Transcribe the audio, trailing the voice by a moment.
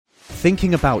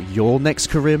thinking about your next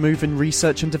career move in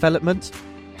research and development?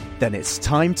 Then it's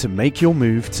time to make your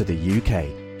move to the UK.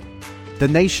 The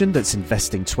nation that's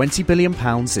investing £20 billion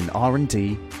in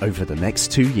R&D over the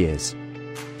next 2 years.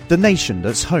 The nation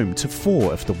that's home to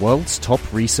 4 of the world's top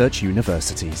research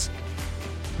universities.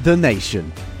 The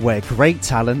nation where great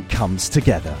talent comes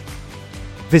together.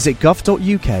 Visit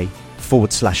gov.uk/great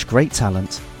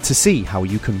talent to see how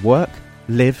you can work,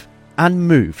 live and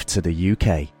move to the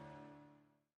UK.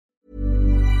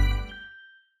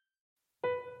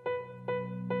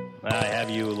 I have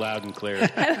you loud and clear.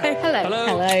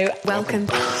 Hello. Welcome.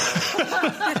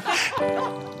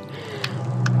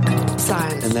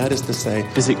 Science. And that is to say,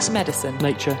 physics, medicine,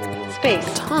 nature,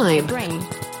 space, time, brain,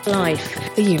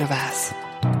 life, the universe.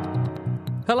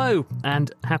 Hello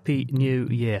and Happy New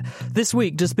Year. This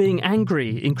week, does being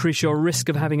angry increase your risk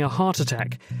of having a heart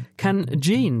attack? Can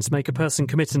genes make a person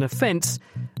commit an offence?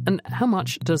 And how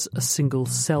much does a single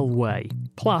cell weigh?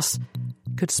 Plus,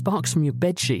 could sparks from your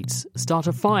bedsheets start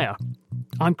a fire?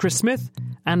 I'm Chris Smith,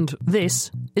 and this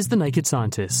is The Naked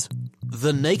Scientists.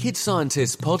 The Naked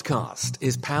Scientists podcast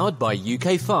is powered by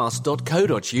ukfast.co.uk.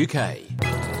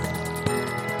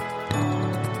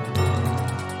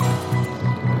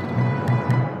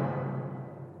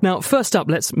 Now, first up,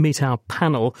 let's meet our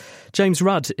panel. James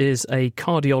Rudd is a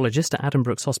cardiologist at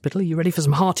Addenbrooke's Hospital. Are you ready for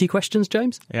some hearty questions,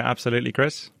 James? Yeah, absolutely,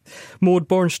 Chris. Maud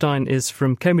Borenstein is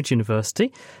from Cambridge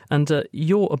University, and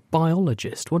you're a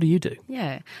biologist. What do you do?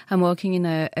 Yeah, I'm working in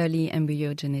early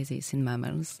embryogenesis in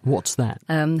mammals. What's that?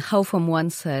 How from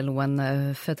one cell,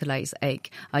 one fertilized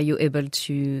egg, are you able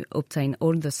to obtain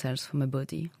all the cells from a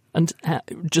body? And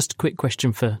just a quick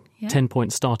question for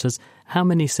 10-point starters. How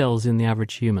many cells in the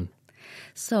average human?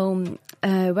 So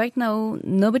right now,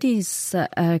 nobody is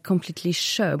completely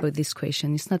sure about this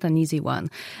question. It's not an easy one.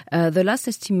 The last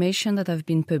estimation that have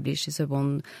been published is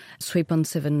around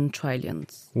 3.7 trillion.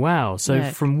 Wow. So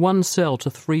from 1 cell to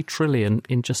 3 trillion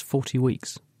in just 40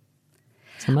 weeks.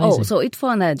 It's amazing. Oh, so it's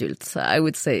for an adult, I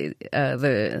would say.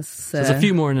 There's a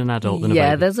few more in an adult than a baby.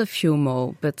 Yeah, there's a few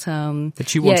more. But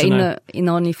you want to know. In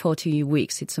only 40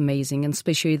 weeks, it's amazing. And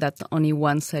especially that only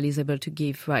one cell is able to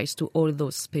give rise to all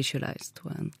those specialized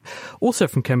ones. Also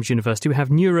from Cambridge University, we have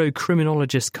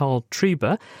neurocriminologist Carl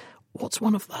Trieber. What's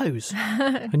one of those?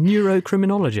 A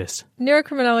neurocriminologist?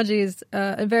 Neurocriminology is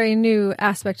a very new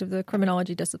aspect of the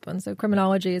criminology discipline. So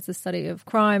criminology is the study of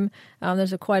crime.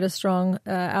 There's quite a strong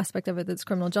aspect of it that's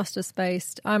criminal justice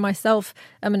based. I myself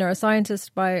am a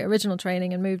neuroscientist by original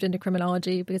training and moved into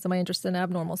criminology because of my interest in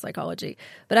abnormal psychology.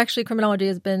 But actually criminology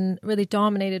has been really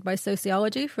dominated by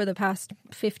sociology for the past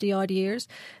 50 odd years.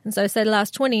 And so I say the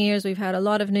last 20 years we've had a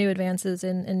lot of new advances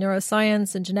in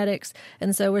neuroscience and genetics.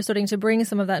 And so we're starting to bring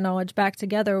some of that knowledge back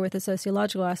together with the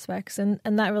sociological aspects. And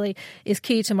that really is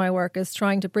key to my work, is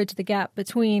trying to bridge the gap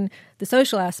between the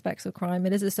social aspects of crime.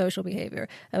 It is a social behavior.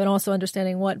 And also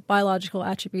understanding what biological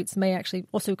attributes may actually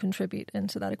also contribute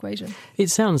into that equation.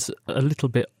 It sounds a little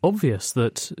bit obvious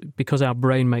that because our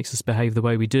brain makes us behave the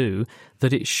way we do,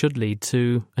 that it should lead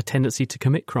to a tendency to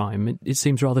commit crime. It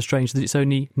seems rather strange that it's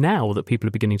only now that people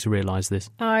are beginning to realise this.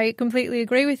 I completely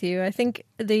agree with you. I think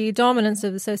the dominance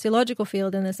of the sociological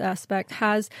field in this aspect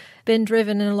has been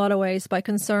driven in a lot of ways by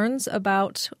concerns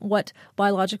about what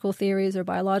biological theories or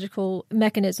biological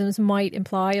mechanisms might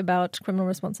imply about criminal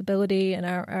responsibility and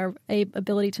our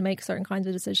ability to make certain kinds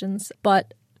of decisions.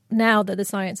 But now that the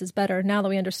science is better, now that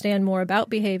we understand more about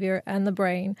behavior and the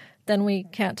brain, then we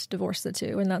can't divorce the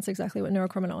two. And that's exactly what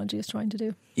neurocriminology is trying to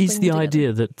do. Is the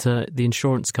idea that the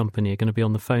insurance company are going to be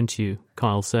on the phone to you,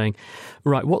 Kyle, saying,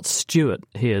 right, what's Stuart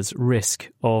here's risk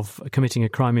of committing a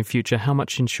crime in future? How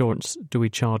much insurance do we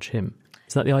charge him?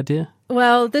 Is that the idea?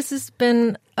 Well, this has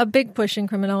been a big push in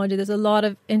criminology. There's a lot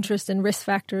of interest in risk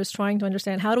factors, trying to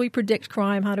understand how do we predict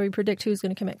crime, how do we predict who's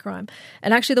going to commit crime.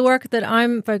 And actually the work that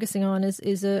I'm focusing on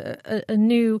is a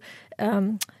new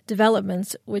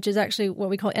development, which is actually what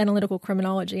we call analytical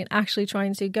criminology, and actually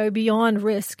trying to go beyond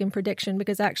risk and prediction,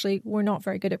 because actually we're not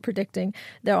very good at predicting.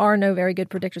 There are no very good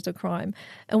predictors of crime.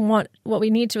 And what we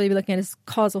need to really be looking at is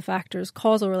causal factors,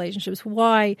 causal relationships.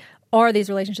 Why are these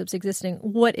relationships existing?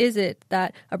 What is it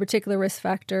that a particular risk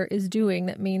factor is doing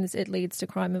that means it leads to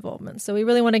crime involvement? So we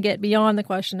really want to get beyond the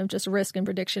question of just risk and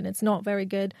prediction. It's not very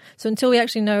good. So until we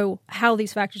actually know how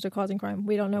these factors are causing crime,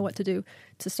 we don't know what to do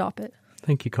to stop it.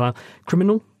 Thank you, Kyle.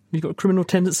 Criminal You've got criminal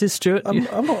tendencies, Stuart? I'm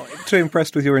not too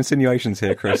impressed with your insinuations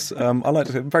here, Chris. I like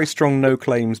to say very strong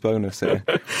no-claims bonus here.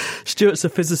 Stuart's a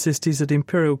physicist. He's at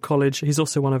Imperial College. He's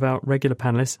also one of our regular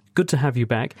panellists. Good to have you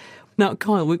back. Now,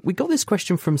 Kyle, we got this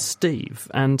question from Steve,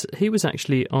 and he was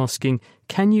actually asking,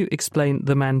 can you explain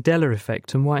the Mandela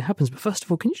effect and why it happens? But first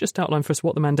of all, can you just outline for us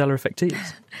what the Mandela effect is?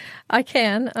 I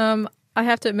can. I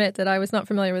have to admit that I was not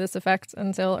familiar with this effect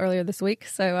until earlier this week,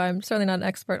 so I'm certainly not an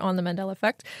expert on the Mandela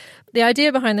effect. The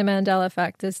idea behind the Mandela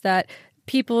effect is that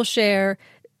people share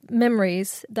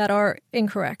memories that are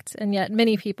incorrect, and yet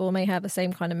many people may have the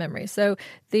same kind of memory. So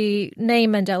the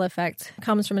name Mandela effect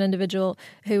comes from an individual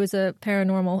who was a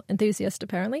paranormal enthusiast,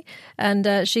 apparently,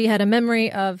 and she had a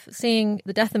memory of seeing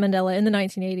the death of Mandela in the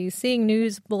 1980s, seeing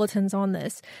news bulletins on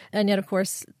this, and yet, of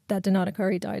course, that did not occur.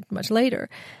 He died much later,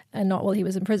 and not while he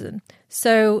was in prison.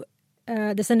 So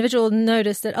this individual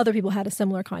noticed that other people had a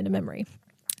similar kind of memory.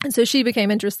 And so she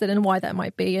became interested in why that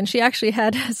might be. And she actually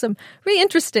had some really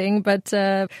interesting but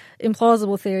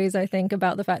implausible theories, I think,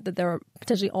 about the fact that there are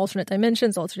potentially alternate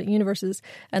dimensions, alternate universes,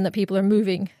 and that people are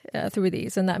moving through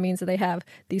these. And that means that they have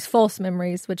these false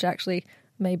memories, which actually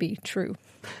may be true.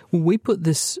 Well, we put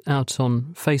this out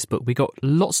on Facebook. We got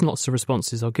lots and lots of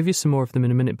responses. I'll give you some more of them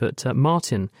in a minute. But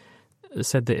Martin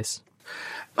said this.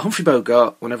 Humphrey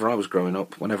Bogart, whenever I was growing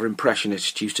up, whenever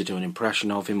Impressionists used to do an impression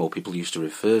of him, or people used to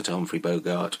refer to Humphrey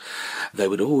Bogart, they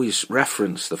would always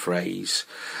reference the phrase,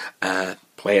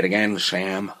 play it again,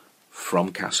 Sam,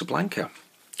 from Casablanca.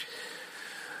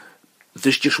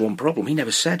 There's just one problem. He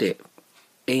never said it.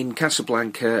 In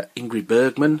Casablanca, Ingrid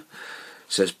Bergman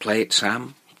says, play it,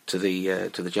 Sam, to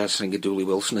the jazz singer Dooley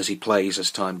Wilson as he plays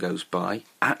as time goes by.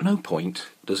 At no point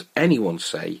does anyone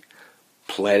say,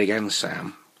 play it again,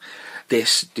 Sam.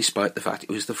 This, despite the fact it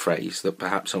was the phrase that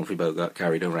perhaps Humphrey Bogart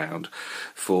carried around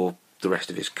for the rest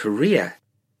of his career.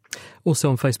 Also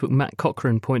on Facebook, Matt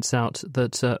Cochran points out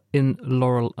that in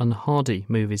Laurel and Hardy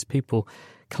movies, people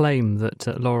claim that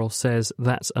Laurel says,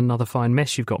 that's another fine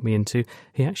mess you've got me into.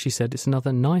 He actually said it's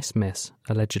another nice mess,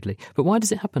 allegedly. But why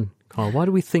does it happen, Carl? Why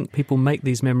do we think people make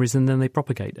these memories and then they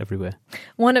propagate everywhere?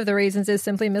 One of the reasons is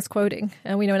simply misquoting.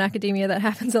 And we know in academia that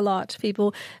happens a lot.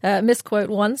 People misquote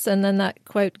once and then that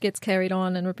quote gets carried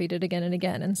on and repeated again and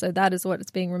again. And so that is what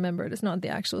is being remembered. It's not the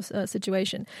actual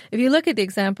situation. If you look at the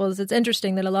examples, it's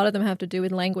interesting that a lot of them have to do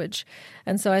with language.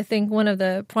 And so I think one of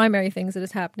the primary things that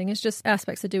is happening is just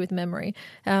aspects to do with memory.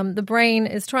 The brain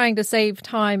is trying to save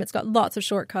time. It's got lots of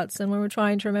shortcuts. And when we're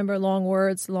trying to remember long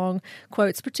words, long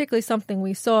quotes, particularly something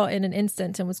we saw in an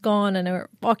instant and was gone and are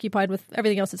occupied with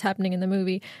everything else that's happening in the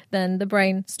movie, then the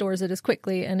brain stores it as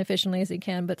quickly and efficiently as it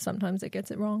can, but sometimes it gets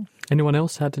it wrong. Anyone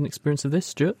else had an experience of this,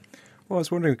 Stuart? Well, I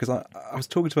was wondering, because I was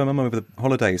talking to my mum over the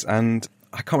holidays, and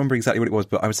I can't remember exactly what it was,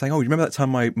 but I was saying, oh, you remember that time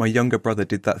my younger brother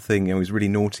did that thing and he was really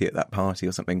naughty at that party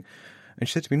or something? And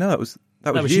she said to me, no,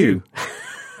 that was you.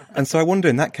 And so I wonder,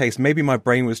 in that case, maybe my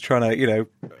brain was trying to,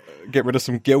 get rid of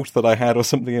some guilt that I had or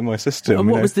something in my system. And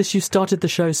what was this? You started the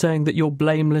show saying that you're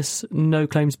blameless, no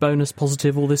claims bonus,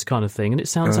 positive, all this kind of thing. And it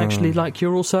sounds actually like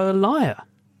you're also a liar.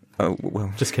 Oh,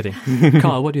 well. Just kidding.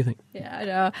 Carl, what do you think? Yeah, I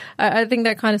know. I think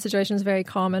that kind of situation is very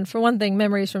common. For one thing,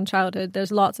 memories from childhood,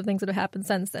 there's lots of things that have happened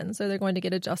since then, so they're going to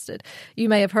get adjusted. You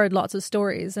may have heard lots of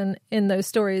stories, and in those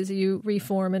stories, you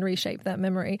reform and reshape that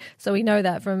memory. So we know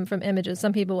that from images.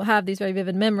 Some people will have these very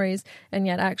vivid memories, and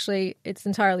yet actually it's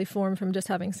entirely formed from just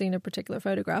having seen a particular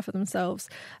photograph of themselves.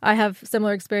 I have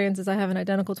similar experiences. I have an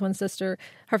identical twin sister.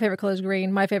 Her favorite color is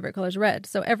green. My favorite color is red.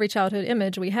 So every childhood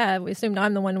image we have, we assumed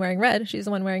I'm the one wearing red. She's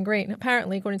the one wearing green.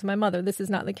 Apparently, according to my mother, this is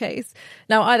not the case.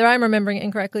 Now, either I'm remembering it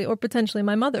incorrectly or potentially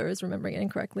my mother is remembering it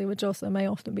incorrectly, which also may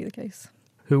often be the case.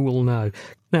 Who will know?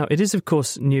 Now, it is, of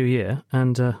course, New Year,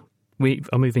 and we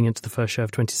are moving into the first show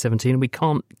of 2017, and we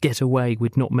can't get away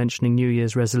with not mentioning New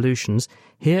Year's resolutions.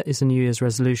 Here is a New Year's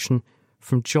resolution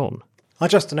from John. I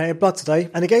just donated blood today,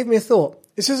 and it gave me a thought.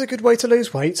 Is this a good way to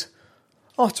lose weight?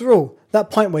 After all,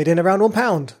 that pint weighed in around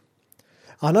 £1.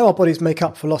 I know our bodies make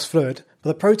up for lost fluid, but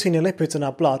the protein and lipids in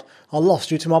our blood are lost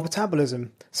due to our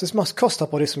metabolism, so this must cost our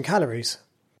bodies some calories.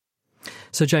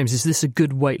 So, James, is this a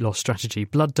good weight loss strategy?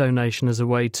 Blood donation as a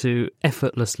way to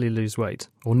effortlessly lose weight,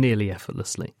 or nearly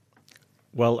effortlessly?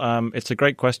 Well, it's a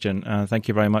great question. Thank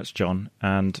you very much, John.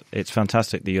 And it's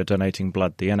fantastic that you're donating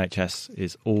blood. The NHS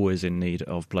is always in need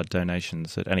of blood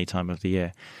donations at any time of the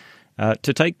year.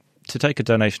 To take a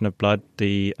donation of blood,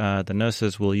 the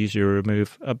nurses will usually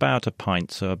remove about a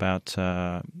pint, so about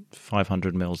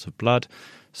 500 mils of blood.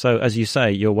 So, as you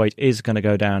say, your weight is going to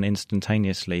go down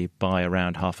instantaneously by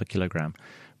around half a kilogram.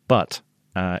 But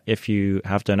If you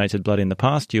have donated blood in the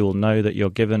past, you'll know that you're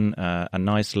given a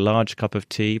nice large cup of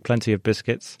tea, plenty of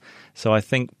biscuits. So I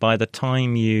think by the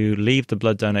time you leave the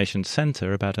blood donation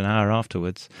centre, about an hour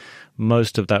afterwards,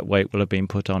 most of that weight will have been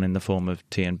put on in the form of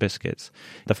tea and biscuits.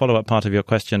 The follow-up part of your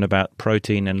question about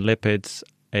protein and lipids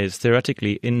is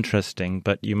theoretically interesting,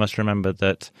 but you must remember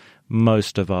that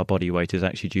most of our body weight is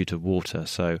actually due to water.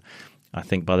 So I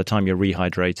think by the time you're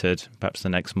rehydrated, perhaps the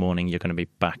next morning, you're going to be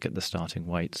back at the starting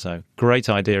weight. So great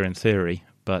idea in theory,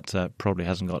 but probably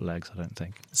hasn't got legs, I don't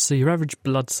think. So your average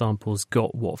blood sample's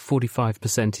got,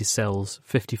 45% is cells,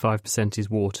 55% is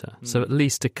water. So at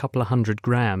least a couple of 100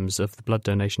 grams of the blood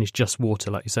donation is just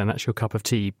water, like you're saying. That's your cup of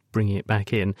tea, bringing it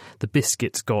back in. The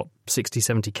biscuit's got 60,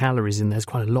 70 calories in there. There's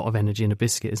quite a lot of energy in a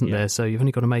biscuit, isn't there? So you've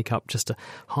only got to make up just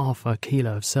half a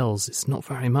kilo of cells. It's not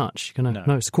very much.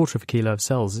 No, it's a quarter of a kilo of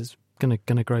cells. It's going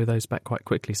to grow those back quite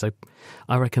quickly. So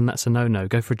I reckon that's a no-no.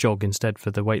 Go for a jog instead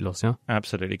for the weight loss, yeah?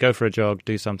 Absolutely. Go for a jog,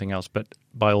 do something else, but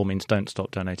by all means don't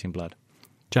stop donating blood.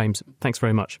 James, thanks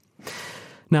very much.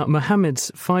 Now,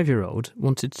 Mohammed's 5-year-old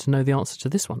wanted to know the answer to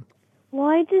this one.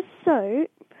 Why does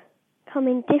soap come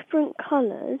in different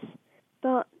colours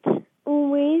but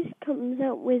always comes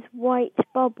out with white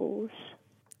bubbles?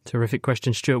 Terrific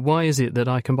question, Stuart. Why is it that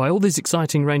I can buy all these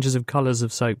exciting ranges of colours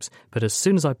of soaps, but as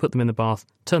soon as I put them in the bath,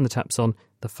 turn the taps on,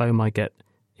 the foam I get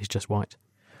is just white?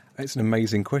 It's an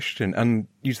amazing question. And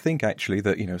you'd think, actually,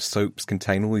 that, soaps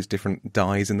contain all these different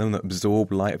dyes in them that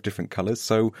absorb light of different colours.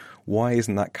 So why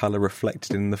isn't that colour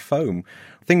reflected in the foam?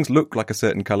 Things look like a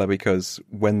certain colour because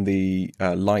when the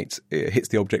light hits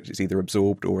the object, it's either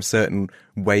absorbed or a certain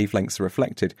wavelengths are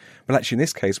reflected. But actually, in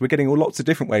this case, we're getting lots of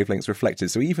different wavelengths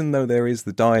reflected. So even though there is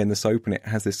the dye in the soap and it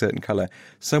has this certain colour,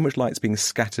 so much light's being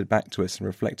scattered back to us and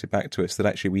reflected back to us that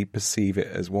actually we perceive it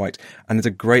as white. And there's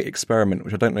a great experiment,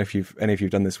 which I don't know if any of you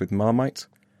have done this with Marmite.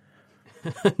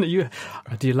 Do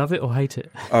you love it or hate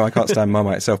it? Oh, I can't stand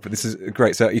Marmite itself, but this is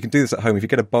great. So you can do this at home. If you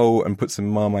get a bowl and put some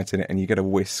Marmite in it and you get a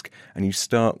whisk and you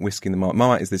start whisking the Marmite.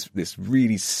 Marmite is this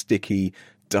really sticky,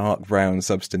 dark brown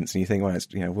substance, and you think, well, it's,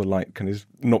 well, light kind of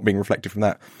not being reflected from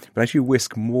that. But as you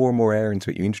whisk more and more air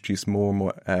into it, you introduce more and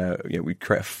more, we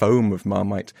create a foam of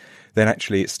Marmite, then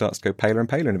actually it starts to go paler and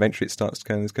paler, and eventually it starts to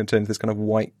turn into this kind of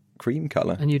white cream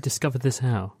colour. And you discovered this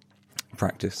how?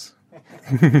 Practice.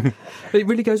 But it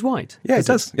really goes white? Yeah, it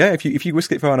does. Yeah, if you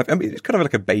whisk it far enough, it's kind of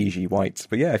like a beigey white.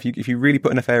 But yeah, if you really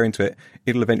put enough air into it,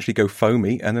 it'll eventually go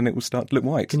foamy, and then it will start to look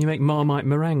white. Can you make Marmite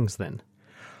meringues then?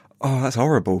 Oh, that's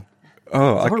horrible.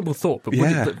 Oh, it's a horrible thought, but,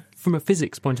 but from a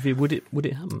physics point of view, would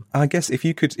it happen? I guess if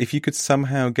you could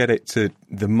somehow get it to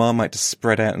the Marmite to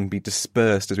spread out and be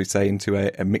dispersed, as we say, into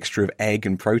a mixture of egg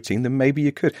and protein, then maybe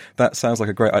you could. That sounds like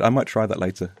a great idea. I might try that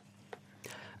later.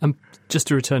 Just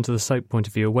to return to the soap point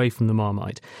of view, away from the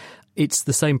Marmite, it's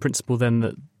the same principle then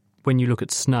that when you look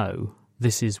at snow,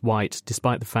 this is white,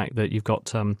 despite the fact that you've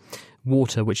got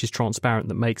water which is transparent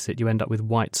that makes it. You end up with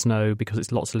white snow because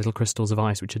it's lots of little crystals of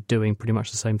ice which are doing pretty much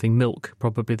the same thing. Milk,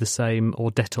 probably the same, or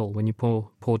Dettol. When you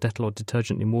pour Dettol or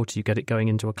detergent in water, you get it going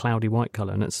into a cloudy white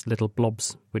colour, and it's little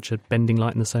blobs which are bending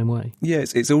light in the same way. Yeah,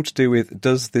 it's all to do with,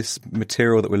 does this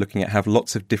material that we're looking at have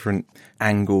lots of different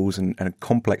angles and a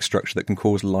complex structure that can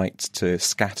cause light to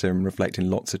scatter and reflect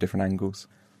in lots of different angles?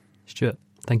 Stuart,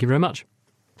 thank you very much.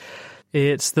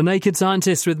 It's The Naked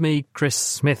Scientist with me, Chris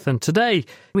Smith, and today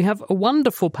we have a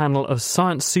wonderful panel of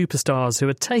science superstars who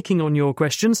are taking on your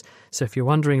questions. So if you're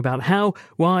wondering about how,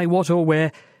 why, what or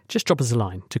where, just drop us a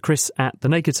line to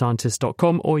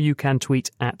chris@thenakedscientist.com, or you can tweet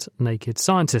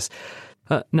 @nakedscientist.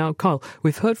 Now, Kyle,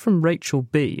 we've heard from Rachel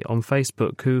B. on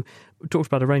Facebook, who talked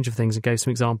about a range of things and gave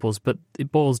some examples, but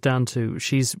it boils down to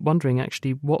she's wondering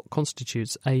actually what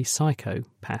constitutes a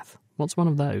psychopath. What's one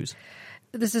of those?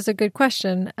 This is a good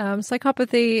question.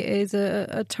 Psychopathy is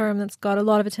a term that's got a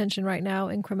lot of attention right now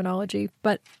in criminology,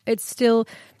 but it's still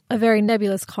a very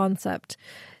nebulous concept.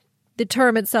 The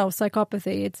term itself,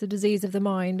 psychopathy, it's a disease of the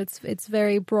mind. It's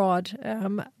very broad.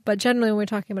 But generally when we're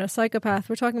talking about a psychopath,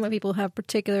 we're talking about people who have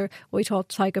particular, what we call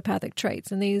psychopathic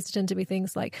traits. And these tend to be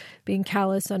things like being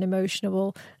callous,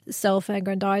 unemotional,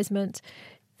 self-aggrandizement.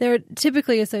 They're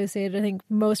typically associated, I think,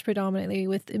 most predominantly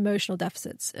with emotional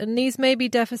deficits. And these may be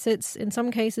deficits, in some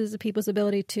cases, of people's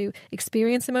ability to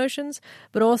experience emotions,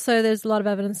 but also there's a lot of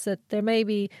evidence that there may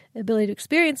be ability to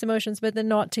experience emotions, but then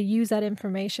not to use that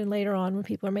information later on when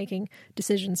people are making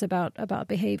decisions about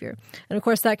behavior. And of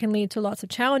course, that can lead to lots of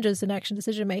challenges in action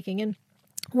decision-making. And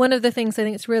one of the things I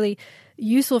think is really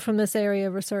useful from this area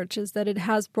of research is that it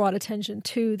has brought attention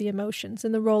to the emotions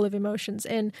and the role of emotions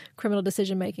in criminal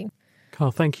decision-making.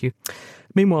 Carl, thank you.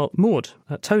 Meanwhile, Maud,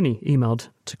 Tony emailed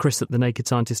to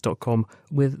chris@thenakedscientist.com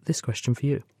with this question for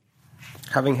you.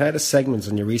 Having heard a segment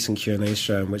on your recent Q&A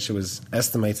show in which it was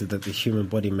estimated that the human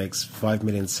body makes 5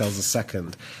 million cells a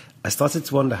second, I started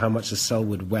to wonder how much a cell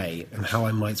would weigh and how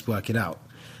I might work it out.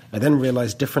 I then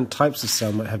realized different types of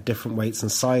cell might have different weights and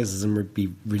sizes and would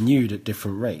be renewed at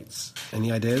different rates.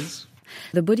 Any ideas?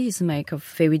 The body is made of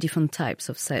very different types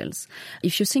of cells.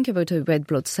 If you think about a red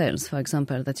blood cells, for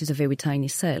example, that is a very tiny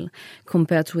cell,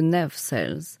 compared to nerve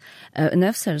cells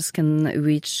can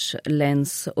reach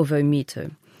lengths over a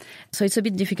meter. So it's a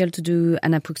bit difficult to do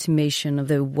an approximation of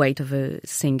the weight of a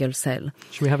single cell.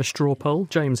 Should we have a straw poll?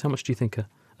 James, how much do you think a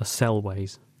cell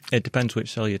weighs? It depends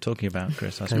which cell you're talking about,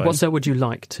 Chris, I suppose. What cell would you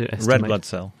like to estimate? Red blood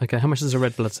cell. Okay, how much does a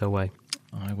red blood cell weigh?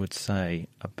 I would say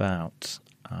about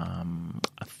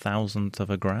 1,000th of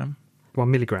a gram. 1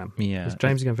 milligram? Yeah. Is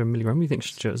James going for a milligram? What do you think,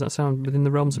 Stuart? Does that sound within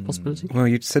the realms of possibility? Well,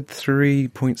 you'd said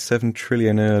 3.7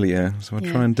 trillion earlier, so I'll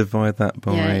try and divide that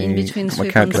by in between my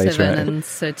calculator 3.7 and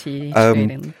 30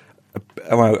 trillion.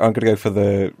 Well, I'm going to go for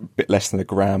the bit less than a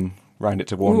gram. Round it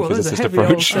to one physicist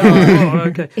approach.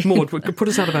 Okay. Maud, put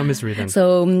us out of our misery then.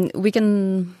 So we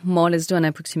can more or less do an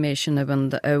approximation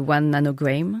around 1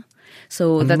 nanogram.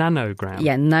 So nanogram?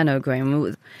 Yeah,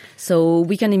 nanogram. So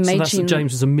we can imagine... So that's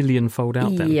James is a millionfold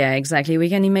out then? Yeah, exactly. We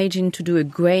can imagine to do a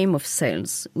gram of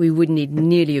cells, we would need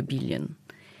nearly a billion.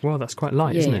 Well, that's quite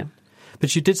light, isn't it?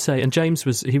 But you did say, and James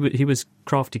was he was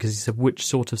crafty because he said, which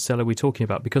sort of cell are we talking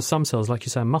about? Because some cells, like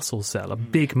you say, a muscle cell, a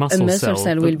big muscle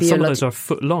cell will be some of those are a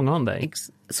foot long, aren't they?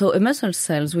 So a muscle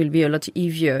cells will be a lot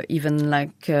heavier, even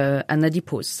like an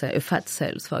adipose cell, a fat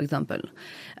cells, for example.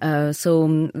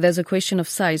 So there's a question of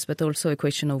size, but also a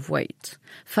question of weight.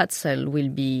 Fat cell will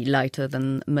be lighter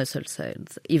than muscle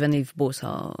cells, even if both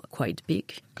are quite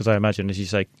big. Because I imagine, as you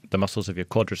say, the muscles of your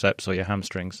quadriceps or your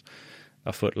hamstrings,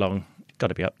 a foot long, got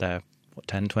to be up there.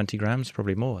 10, 20 grams,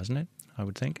 probably more, isn't it? I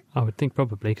would think. I would think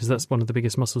probably, because that's one of the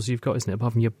biggest muscles you've got, isn't it?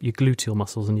 Apart from your gluteal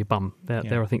muscles and your bum.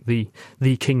 They're I think,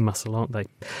 the king muscle, aren't they?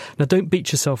 Now, don't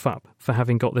beat yourself up for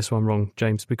having got this one wrong,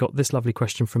 James. We've got this lovely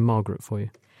question from Margaret for you.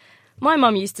 My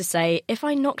mum used to say, if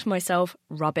I knocked myself,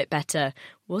 rub it better.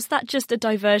 Was that just a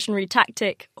diversionary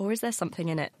tactic, or is there something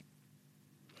in it?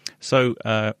 So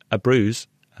a bruise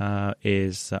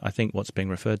is, I think, what's being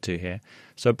referred to here.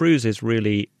 So a bruise is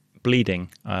really bleeding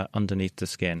underneath the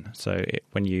skin. So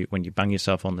when you bang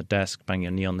yourself on the desk, bang your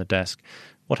knee on the desk,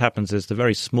 what happens is the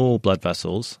very small blood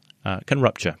vessels can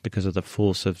rupture because of the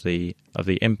force of the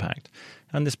impact,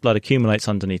 and this blood accumulates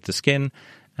underneath the skin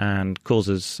and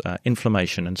causes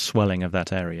inflammation and swelling of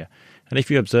that area. And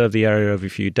if you observe the area over a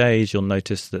few days, you'll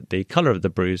notice that the colour of the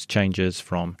bruise changes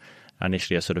from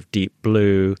initially a sort of deep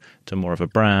blue to more of a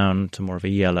brown to more of a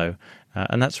yellow.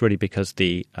 And that's really because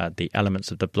the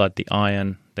elements of the blood, the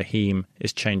iron, the heme,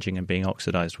 is changing and being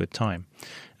oxidized with time.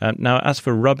 Now, as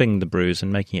for rubbing the bruise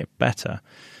and making it better,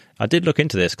 I did look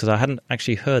into this because I hadn't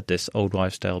actually heard this old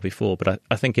wives' tale before, but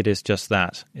I think it is just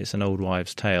that. It's an old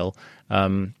wives' tale.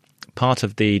 Part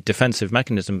of the defensive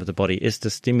mechanism of the body is to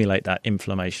stimulate that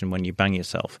inflammation when you bang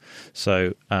yourself.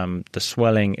 So the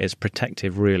swelling is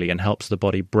protective, really, and helps the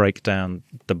body break down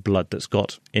the blood that's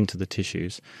got into the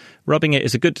tissues. Rubbing it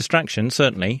is a good distraction,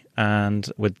 certainly,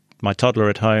 and with my toddler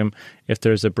at home, if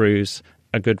there is a bruise,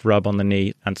 a good rub on the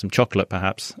knee and some chocolate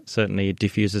perhaps certainly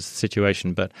diffuses the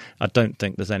situation, but I don't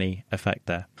think there's any effect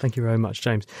there. Thank you very much,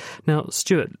 James. Now,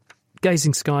 Stuart,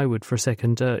 gazing skyward for a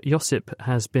second, Josip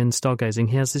has been stargazing.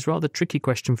 He has this rather tricky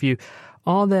question for you.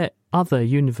 Are there other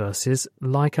universes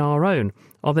like our own?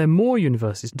 Are there more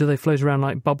universes? Do they float around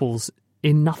like bubbles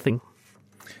in nothing?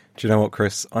 Do you know what,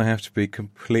 Chris? I have to be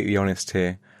completely honest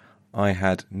here. I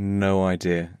had no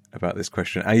idea about this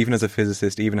question. And even as a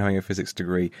physicist, even having a physics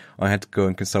degree, I had to go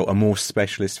and consult a more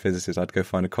specialist physicist. I'd go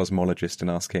find a cosmologist and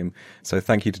ask him. So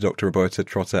thank you to Dr. Roberto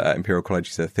Trotta at Imperial College.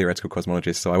 He's a theoretical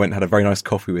cosmologist. So I went and had a very nice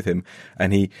coffee with him,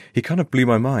 and he kind of blew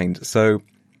my mind. So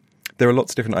there are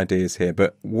lots of different ideas here,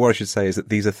 but what I should say is that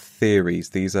these are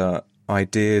theories. These are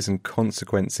ideas and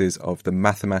consequences of the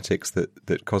mathematics that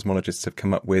cosmologists have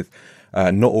come up with.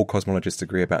 Not all cosmologists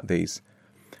agree about these.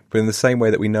 But in the same way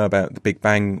that we know about the Big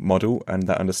Bang model and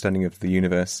that understanding of the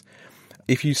universe,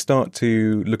 if you start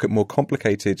to look at more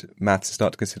complicated maths,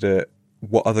 start to consider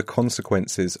what are the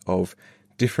consequences of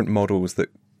different models that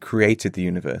created the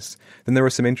universe, then there are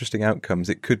some interesting outcomes.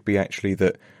 It could be actually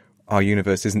that our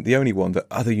universe isn't the only one, that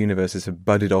other universes have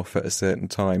budded off at a certain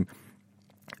time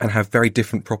and have very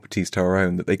different properties to our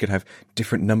own, that they could have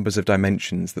different numbers of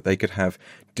dimensions, that they could have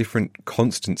different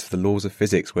constants for the laws of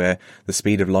physics where the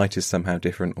speed of light is somehow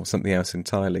different or something else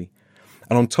entirely.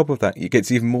 And on top of that, it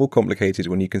gets even more complicated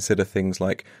when you consider things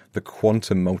like the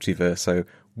quantum multiverse. So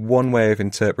one way of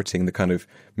interpreting the kind of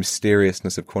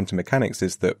mysteriousness of quantum mechanics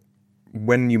is that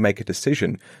when you make a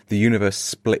decision, the universe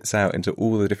splits out into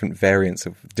all the different variants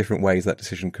of different ways that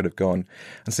decision could have gone.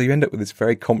 And so you end up with this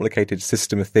very complicated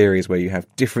system of theories where you have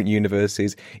different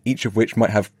universes, each of which might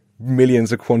have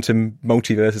millions of quantum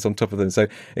multiverses on top of them. So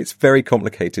it's very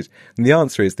complicated. And the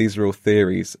answer is these are all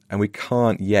theories, and we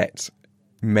can't yet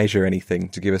measure anything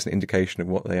to give us an indication of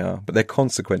what they are, but they're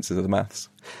consequences of the maths.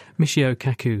 Michio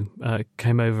Kaku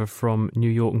came over from New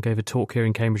York and gave a talk here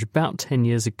in Cambridge about 10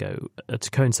 years ago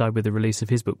to coincide with the release of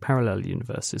his book Parallel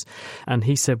Universes. And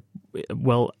he said,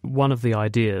 well, one of the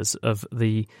ideas of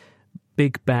the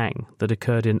Big Bang that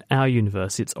occurred in our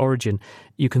universe, its origin,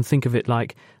 you can think of it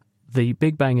like the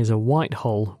Big Bang is a white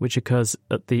hole which occurs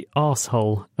at the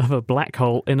arsehole of a black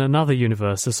hole in another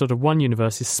universe. So sort of one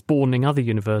universe is spawning other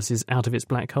universes out of its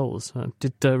black holes.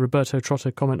 Did Roberto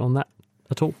Trotta comment on that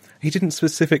at all? He didn't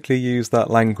specifically use that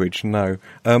language, no.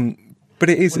 But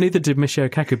it is. Well, neither did Michio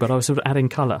Kaku, but I was sort of adding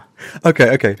colour.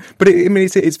 Okay. But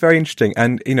it's very interesting,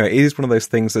 and it is one of those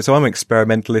things. So I'm an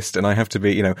experimentalist, and I have to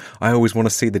be. I always want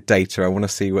to see the data. I want to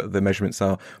see what the measurements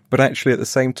are. But actually, at the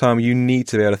same time, you need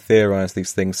to be able to theorize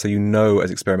these things, so you know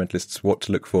as experimentalists what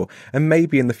to look for. And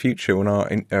maybe in the future, when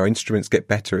our instruments get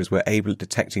better, as we're able at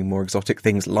detecting more exotic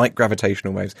things like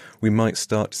gravitational waves, we might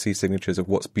start to see signatures of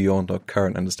what's beyond our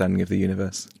current understanding of the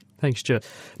universe. Thanks, Stuart.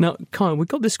 Now, Kyle, we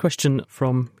got this question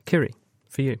from Kiri.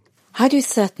 For you. How do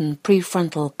certain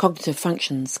prefrontal cognitive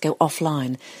functions go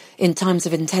offline in times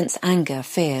of intense anger,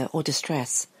 fear or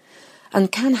distress?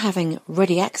 And can having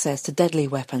ready access to deadly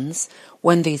weapons,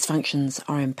 when these functions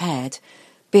are impaired,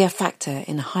 be a factor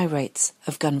in high rates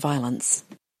of gun violence?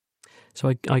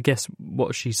 So I guess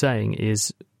what she's saying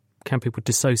is, can people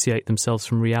dissociate themselves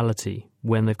from reality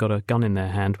when they've got a gun in their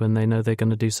hand, when they know they're going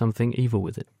to do something evil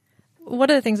with it? One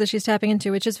of the things that she's tapping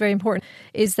into, which is very important,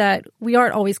 is that we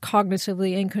aren't always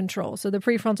cognitively in control. So the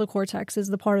prefrontal cortex is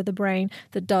the part of the brain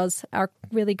that does our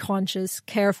really conscious,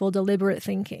 careful, deliberate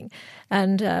thinking.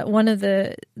 And one of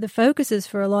the focuses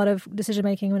for a lot of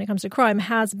decision-making when it comes to crime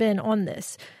has been on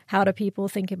this. How do people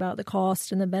think about the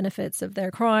cost and the benefits of their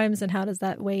crimes, and how does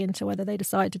that weigh into whether they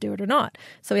decide to do it or not?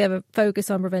 So we have a focus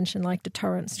on prevention like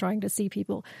deterrence, trying to see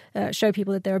people, show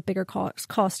people that there are bigger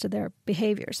costs to their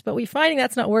behaviors. But we're finding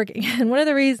that's not working. And one of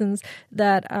the reasons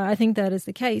that I think that is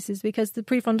the case is because the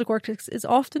prefrontal cortex is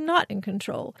often not in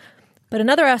control. But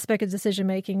another aspect of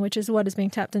decision-making, which is what is being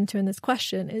tapped into in this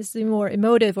question, is the more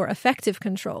emotive or affective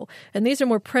control. And these are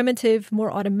more primitive,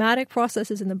 more automatic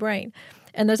processes in the brain.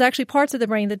 And there's actually parts of the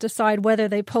brain that decide whether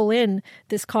they pull in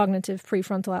this cognitive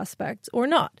prefrontal aspect or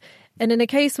not. And in a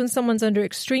case when someone's under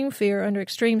extreme fear, under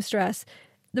extreme stress,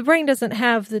 the brain doesn't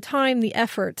have the time, the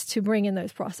effort to bring in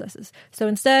those processes. So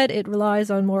instead, it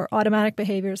relies on more automatic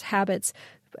behaviors, habits,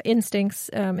 instincts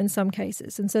in some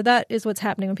cases. And so that is what's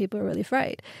happening when people are really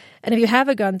afraid. And if you have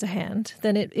a gun to hand,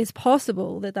 then it is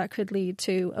possible that that could lead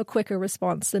to a quicker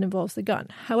response that involves the gun.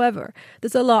 However,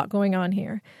 there's a lot going on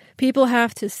here. People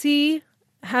have to see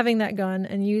having that gun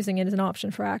and using it as an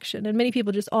option for action. And many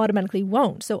people just automatically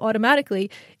won't. So automatically,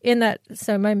 in that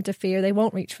moment of fear, they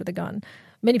won't reach for the gun.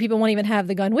 Many people won't even have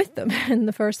the gun with them in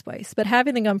the first place. But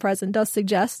having the gun present does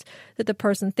suggest that the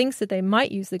person thinks that they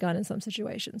might use the gun in some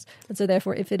situations. And so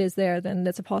therefore, if it is there, then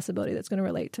that's a possibility that's going to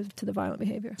relate to the violent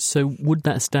behavior. So would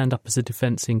that stand up as a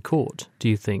defence in court, do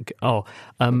you think?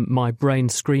 My brain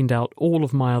screened out all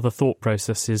of my other thought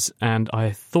processes and I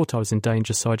thought I was in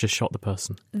danger, so I just shot the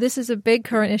person. This is a big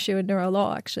current issue in neuro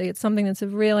law, actually. It's something that's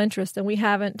of real interest, and we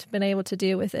haven't been able to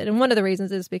deal with it. And one of the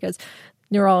reasons is because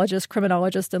neurologists,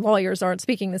 criminologists, and lawyers aren't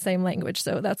speaking the same language.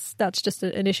 So that's just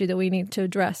an issue that we need to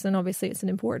address, and obviously it's an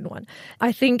important one.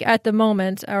 I think at the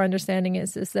moment our understanding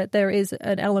is that there is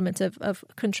an element of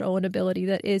control and ability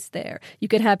that is there. You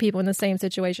could have people in the same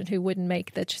situation who wouldn't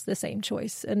make the same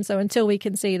choice. And so until we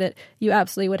can see that you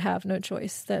absolutely would have no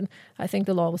choice, then I think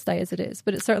the law will stay as it is.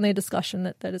 But it's certainly a discussion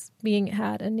that is being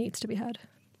had and needs to be had.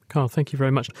 Carl, thank you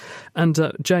very much. And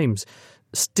James,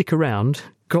 stick around.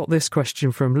 Got this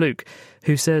question from Luke,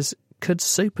 who says, could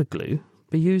superglue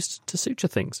be used to suture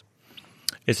things?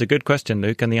 It's a good question,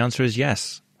 Luke, and the answer is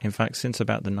yes. In fact, since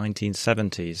about the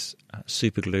 1970s,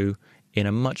 superglue in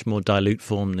a much more dilute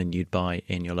form than you'd buy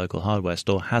in your local hardware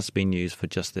store has been used for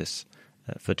just this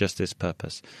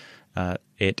purpose. The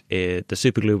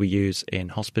superglue we use in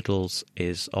hospitals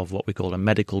is of what we call a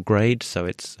medical grade, so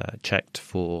it's checked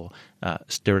for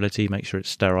sterility, make sure it's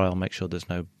sterile, make sure there's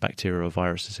no bacteria or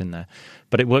viruses in there.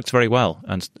 But it works very well,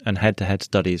 and head-to-head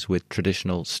studies with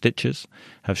traditional stitches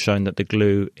have shown that the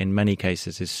glue in many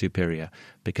cases is superior,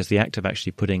 because the act of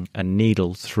actually putting a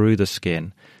needle through the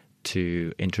skin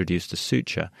to introduce the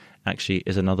suture actually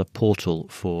is another portal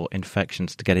for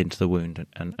infections to get into the wound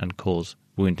and cause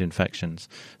wound infections.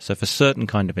 So for certain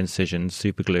kind of incisions,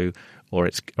 super glue or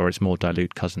its more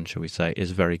dilute cousin, shall we say,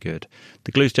 is very good.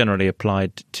 The glue is generally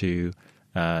applied to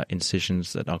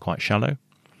incisions that are quite shallow,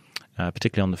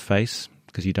 particularly on the face,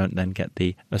 because you don't then get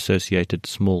the associated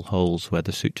small holes where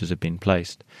the sutures have been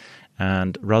placed.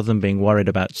 And rather than being worried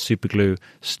about super glue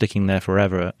sticking there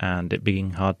forever and it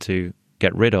being hard to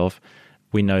get rid of,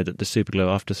 we know that the super glue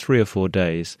after 3 or 4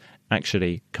 days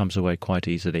actually comes away quite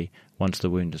easily once the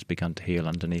wound has begun to heal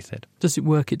underneath it. Does it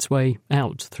work its way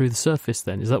out through the surface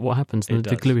then? Is that what happens?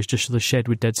 The glue is just sort of shed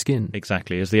with dead skin?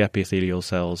 Exactly. As the epithelial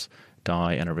cells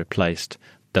die and are replaced,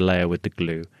 the layer with the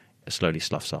glue slowly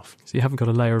sloughs off. So you haven't got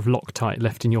a layer of Loctite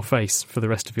left in your face for the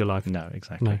rest of your life? No,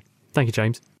 exactly. No. Thank you,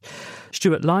 James.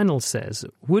 Stuart Lionel says,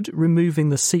 would removing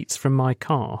the seats from my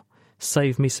car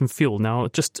save me some fuel? Now,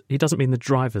 he doesn't mean the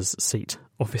driver's seat,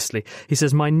 obviously. He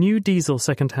says, my new diesel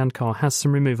second-hand car has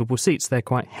some removable seats. They're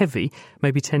quite heavy,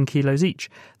 maybe 10 kilos each.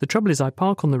 The trouble is I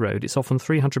park on the road. It's often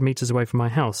 300 metres away from my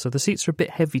house, so the seats are a bit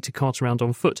heavy to cart around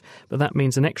on foot, but that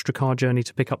means an extra car journey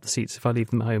to pick up the seats if I leave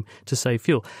them at home to save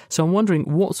fuel. So I'm wondering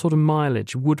what sort of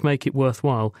mileage would make it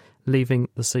worthwhile leaving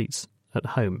the seats at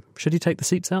home? Should he take the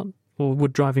seats out, or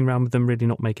would driving around with them really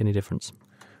not make any difference?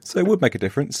 So it would make a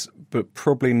difference, but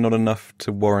probably not enough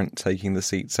to warrant taking the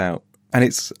seats out. And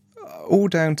it's all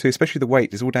down to, especially the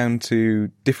weight, is all down to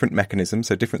different mechanisms.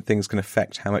 So different things can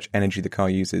affect how much energy the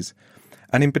car uses.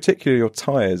 And in particular, your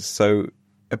tyres. So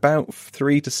about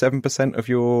 3 to 7% of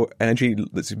your energy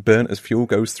that's burnt as fuel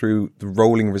goes through the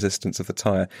rolling resistance of the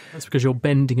tyre. That's because you're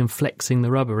bending and flexing the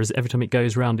rubber. As every time it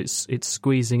goes round, it's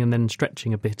squeezing and then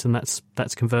stretching a bit, and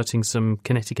that's converting some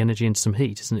kinetic energy into some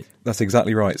heat, isn't it? That's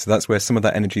exactly right. So that's where some of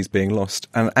that energy is being lost.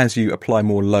 And as you apply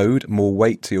more load, more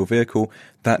weight to your vehicle,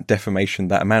 that deformation,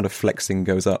 that amount of flexing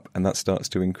goes up, and that starts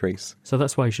to increase. So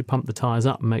that's why you should pump the tyres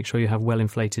up and make sure you have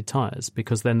well-inflated tyres,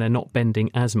 because then they're not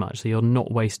bending as much, so you're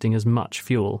not wasting as much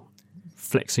fuel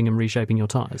flexing and reshaping your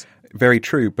tyres. Very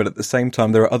true, but at the same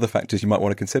time there are other factors you might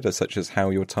want to consider, such as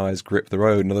how your tyres grip the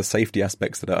road and other safety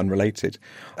aspects that are unrelated.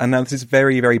 And now this is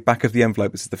very, very back of the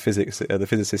envelope. This is the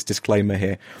physicist disclaimer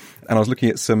here. And I was looking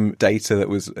at some data that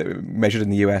was measured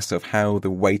in the US of how the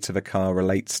weight of a car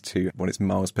relates to what its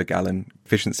miles per gallon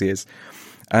efficiency is.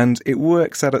 And it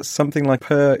works out at something like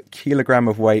per kilogram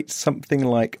of weight, something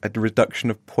like a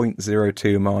reduction of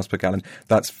 0.02 miles per gallon.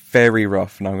 That's very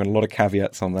rough. Now, I've got a lot of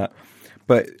caveats on that.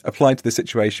 But applied to the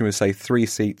situation with, say, 3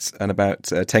 seats and about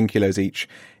 10 kilos each,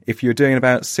 if you're doing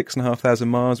about 6,500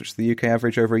 miles, which is the UK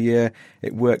average over a year,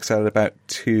 it works out at about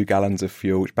 2 gallons of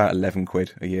fuel, which is about 11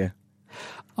 quid a year.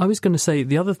 I was going to say,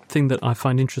 the other thing that I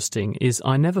find interesting is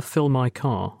I never fill my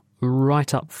car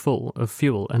right up full of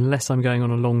fuel unless I'm going on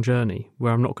a long journey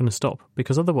where I'm not going to stop,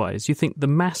 because otherwise you think the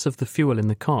mass of the fuel in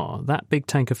the car, that big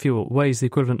tank of fuel weighs the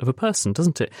equivalent of a person,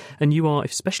 doesn't it? And you are,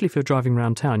 especially if you're driving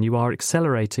around town, you are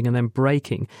accelerating and then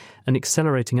braking and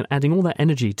accelerating and adding all that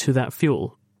energy to that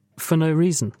fuel for no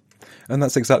reason. And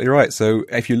that's exactly right. So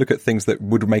if you look at things that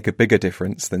would make a bigger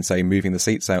difference than, say, moving the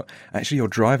seats out, actually your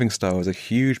driving style is a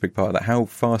huge big part of that. How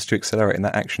fast you accelerate in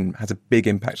that action has a big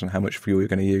impact on how much fuel you're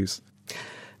going to use.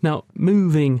 Now,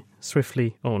 moving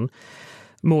swiftly on,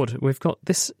 Maud, we've got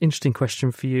this interesting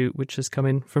question for you, which has come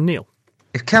in from Neil.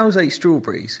 If cows ate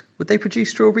strawberries, would they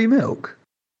produce strawberry milk?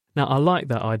 Now, I like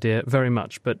that idea very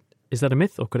much, but is that a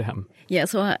myth or could it happen? Yeah,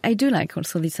 so I do like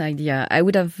also this idea. I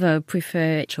would have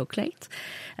preferred chocolate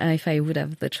if I would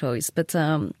have the choice. But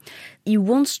you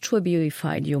won't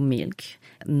strawberryify your milk,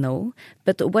 no.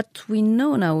 But what we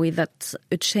know now is that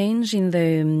a change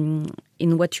in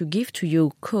what you give to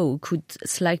your cow could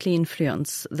slightly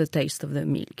influence the taste of the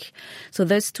milk. So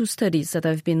there's 2 studies that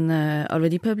have been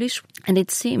already published, and it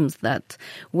seems that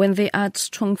when they add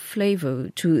strong flavor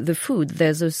to the food,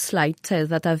 there's a slight taste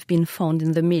that have been found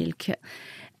in the milk.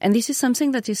 And this is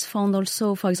something that is found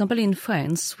also, for example, in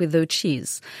France with the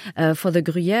cheese. For the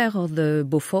Gruyère or the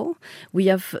Beaufort, we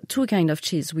have 2 kinds of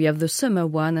cheese. We have the summer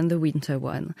one and the winter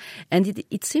one. And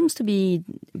it seems to be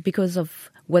because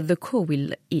of what the cow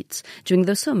will eat. During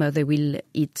the summer, they will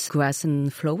eat grass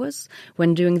and flowers,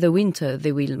 when during the winter,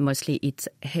 they will mostly eat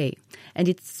hay. And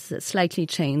it's slightly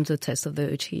changed the taste of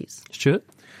the cheese. Stuart?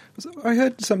 I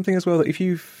heard something as well that if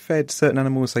you fed certain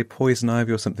animals, say poison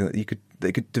ivy or something, that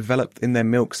they could develop in their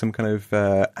milk some kind of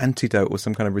antidote or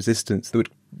some kind of resistance that would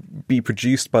be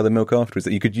produced by the milk afterwards.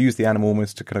 That you could use the animal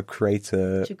almost to kind of create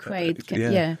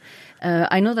yeah.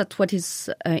 I know that what is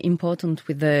important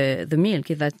with the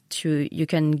milk is that you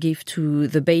can give to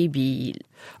the baby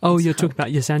Oh, you're talking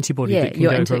about antibody that can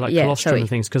go for like colostrum and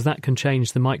things, because that can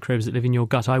change the microbes that live in your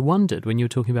gut. I wondered when you were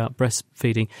talking about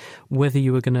breastfeeding whether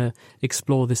you were going to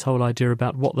explore this whole idea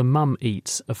about what the mum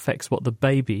eats affects what the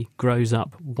baby grows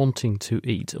up wanting to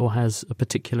eat or has a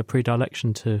particular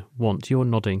predilection to want. You're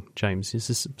nodding, James. Is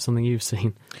this something you've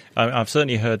seen? I've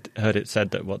certainly heard it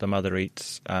said that what the mother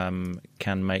eats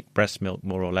can make breast milk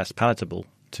more or less palatable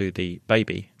to the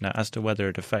baby. Now, as to whether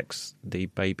it affects the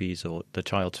baby's or the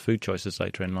child's food choices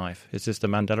later in life, is this the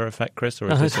Mandela effect, Chris?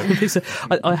 Or is this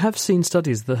I have seen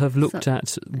studies that have looked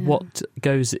at what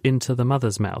goes into the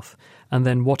mother's mouth and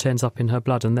then what ends up in her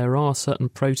blood. And there are certain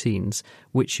proteins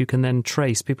which you can then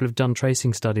trace. People have done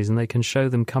tracing studies and they can show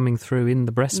them coming through in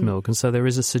the breast milk. And so there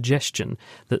is a suggestion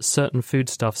that certain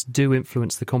foodstuffs do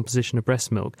influence the composition of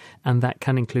breast milk, and that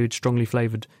can include strongly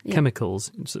flavoured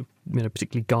chemicals,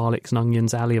 particularly garlics and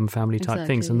onions, allium family type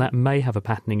things, and that may have a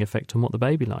patterning effect on what the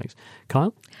baby likes.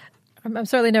 Kyle? I'm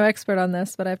certainly no expert on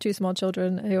this, but I have 2 small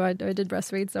children who I did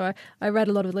breastfeed, so I read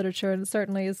a lot of literature, and it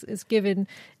certainly is given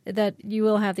that you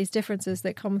will have these differences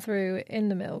that come through in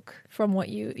the milk from what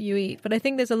you eat. But I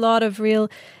think there's a lot of real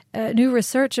new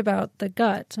research about the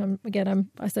gut.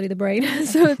 I study the brain,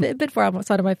 so a bit far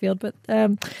outside of my field, but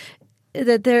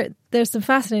that there's some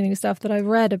fascinating stuff that I've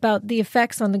read about the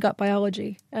effects on the gut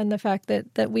biology and the fact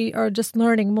that we are just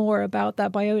learning more about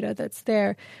that biota that's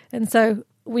there. And so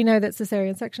we know that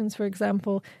cesarean sections, for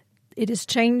example, it is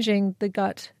changing the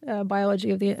gut biology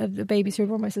of the babies who are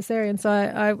born by cesarean. So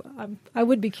I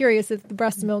would be curious if the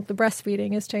breast milk, the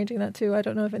breastfeeding is changing that too. I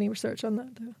don't know of any research on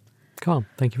that though. Carl,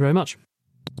 thank you very much.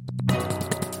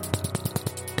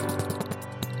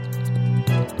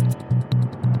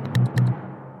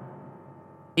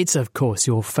 It's, of course,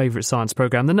 your favourite science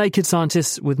programme, The Naked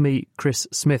Scientists, with me, Chris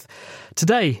Smith.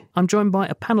 Today, I'm joined by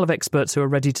a panel of experts who are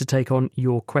ready to take on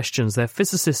your questions. They're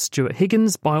physicist Stuart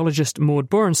Higgins, biologist Maud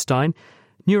Borenstein,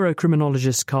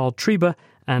 neurocriminologist Carl Trieber,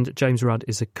 and James Rudd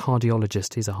is a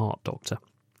cardiologist. He's a heart doctor.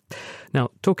 Now,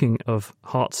 talking of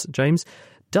hearts, James,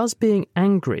 does being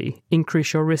angry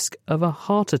increase your risk of a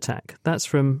heart attack? That's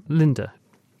from Linda.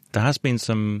 There has been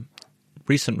some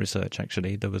recent research,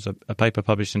 actually. There was a paper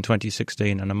published in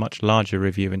 2016 and a much larger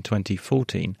review in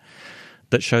 2014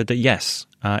 that showed that, yes,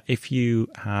 if you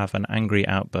have an angry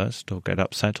outburst or get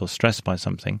upset or stressed by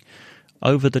something,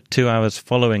 over the 2 hours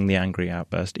following the angry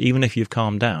outburst, even if you've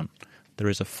calmed down, there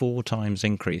is a 4 times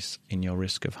increase in your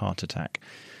risk of heart attack.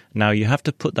 Now, you have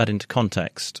to put that into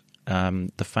context,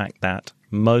 the fact that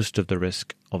most of the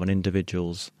risk of an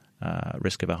individual's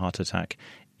risk of a heart attack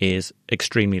is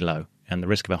extremely low. And the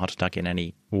risk of a heart attack in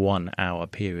any 1 hour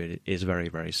period is very,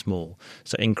 very small.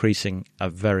 So increasing a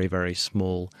very, very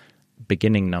small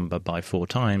beginning number by 4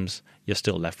 times, you're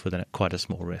still left with quite a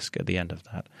small risk at the end of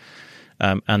that.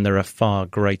 And there are far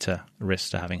greater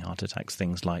risks to having heart attacks,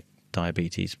 things like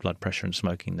diabetes, blood pressure and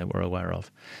smoking that we're aware of.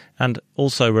 And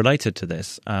also related to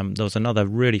this, there was another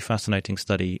really fascinating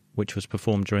study which was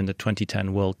performed during the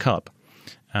 2010 World Cup.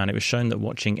 And it was shown that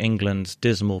watching England's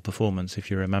dismal performance,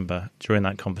 if you remember, during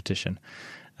that competition,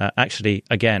 actually,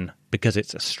 again, because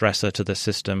it's a stressor to the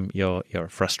system, you're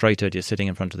frustrated, you're sitting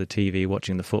in front of the TV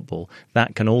watching the football,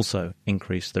 that can also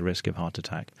increase the risk of heart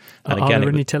attack. And are there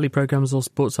any telly programmes or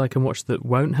sports I can watch that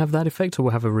won't have that effect or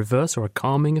will have a reverse or a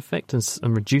calming effect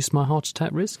and reduce my heart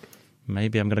attack risk?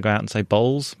 Maybe I'm going to go out and say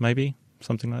bowls, maybe,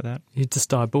 something like that. You'd just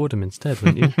die of boredom instead,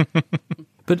 wouldn't you?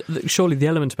 But surely the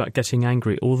element about getting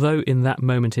angry, although in that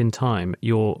moment in time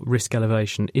your risk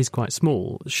elevation is quite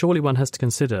small, surely one has to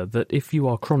consider that if you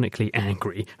are chronically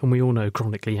angry, and we all know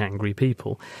chronically angry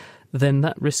people, then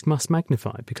that risk must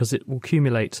magnify because it will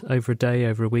accumulate over a day,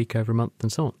 over a week, over a month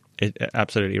and so on.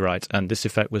 Absolutely right. And this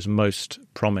effect was most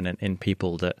prominent in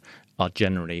people that are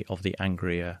generally of the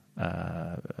angrier,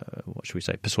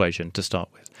 persuasion to start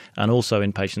with. And also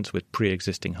in patients with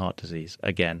pre-existing heart disease,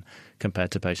 again,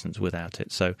 compared to patients without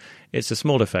it. So it's a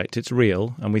small effect, it's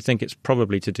real, and we think it's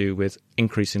probably to do with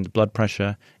increasing the blood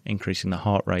pressure, increasing the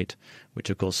heart rate, which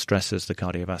of course stresses the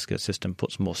cardiovascular system,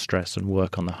 puts more stress and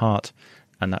work on the heart,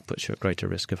 and that puts you at greater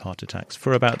risk of heart attacks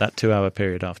for about that 2 hour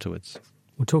period afterwards.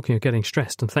 We're talking of getting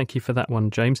stressed, and thank you for that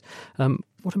one, James.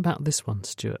 What about this one,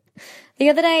 Stuart? The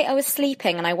other day I was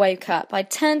sleeping and I woke up. I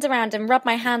turned around and rubbed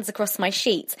my hands across my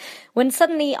sheets when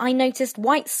suddenly I noticed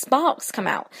white sparks come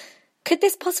out. Could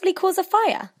this possibly cause a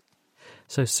fire?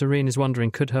 So Serene is wondering,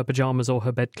 could her pyjamas or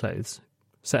her bedclothes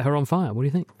set her on fire? What do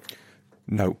you think?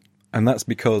 No. And that's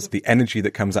because the energy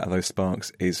that comes out of those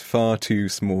sparks is far too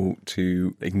small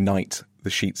to ignite the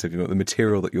sheets of the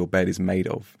material that your bed is made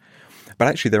of. But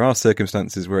actually, there are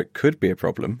circumstances where it could be a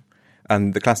problem.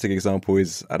 And the classic example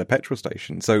is at a petrol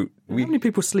station. So how many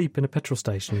people sleep in a petrol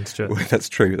station, Stuart? Well, that's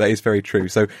true. That is very true.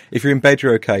 So if you're in bed,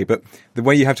 you're okay. But the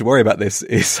way you have to worry about this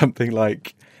is something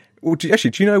like... Well, do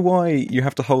you know why you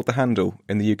have to hold the handle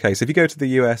in the UK? So if you go to the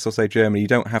US or, say, Germany, you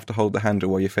don't have to hold the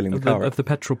handle while you're filling the car up. Of the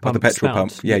petrol pump. Of the petrol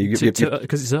pump. Yeah.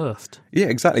 Because it's earthed. Yeah,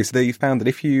 exactly. So they found that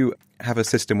if you have a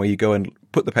system where you go and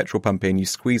put the petrol pump in, you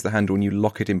squeeze the handle and you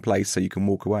lock it in place so you can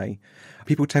walk away,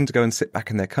 people tend to go and sit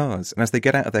back in their cars. And as they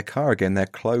get out of their car again, their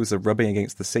clothes are rubbing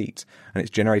against the seat and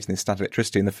it's generating this static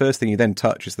electricity. And the first thing you then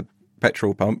touch is the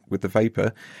petrol pump with the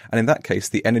vapour, and in that case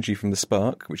the energy from the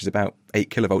spark, which is about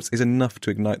 8 kilovolts, is enough to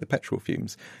ignite the petrol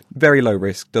fumes. Very low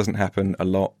risk, doesn't happen a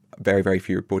lot, very, very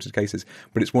few reported cases,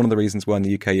 but it's one of the reasons why in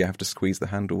the UK you have to squeeze the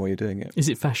handle while you're doing it. Is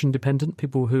it fashion dependent?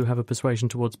 People who have a persuasion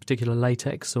towards particular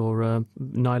latex or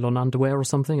nylon underwear or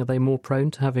something, are they more prone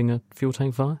to having a fuel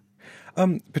tank fire?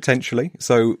 Potentially.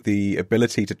 So the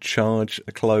ability to charge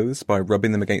clothes by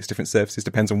rubbing them against different surfaces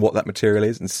depends on what that material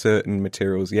is, and certain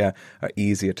materials, are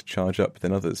easier to charge up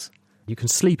than others. You can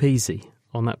sleep easy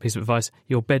on that piece of advice.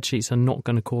 Your bed sheets are not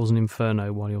going to cause an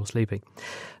inferno while you're sleeping.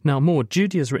 Now, Maud,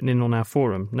 Judy has written in on our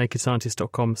forum,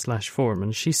 nakedscientist.com/forum,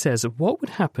 and she says, what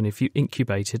would happen if you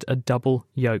incubated a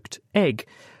double-yolked egg?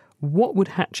 What would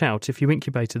hatch out if you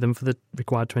incubated them for the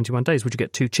required 21 days? Would you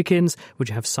get 2 chickens? Would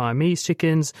you have Siamese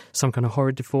chickens? Some kind of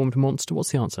horrid deformed monster?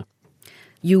 What's the answer?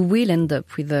 You will end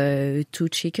up with 2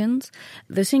 chickens.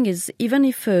 The thing is, even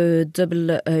if a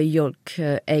double yolk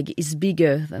egg is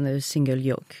bigger than a single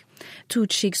yolk, 2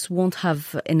 chicks won't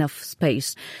have enough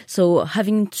space. So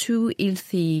having 2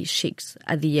 healthy chicks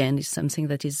at the end is something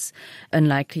that is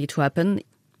unlikely to happen.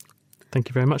 Thank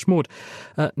you very much, Maud.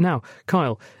 Now,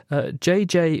 Kyle,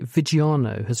 JJ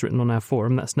Vigiano has written on our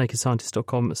forum, that's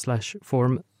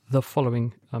nakedscientist.com/forum, the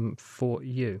following for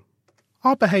you.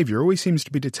 Our behaviour always seems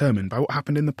to be determined by what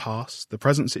happened in the past, the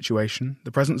present situation,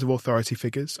 the presence of authority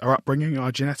figures, our upbringing,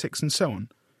 our genetics, and so on.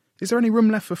 Is there any room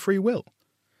left for free will?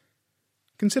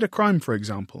 Consider crime, for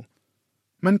example.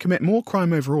 Men commit more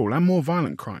crime overall and more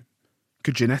violent crime.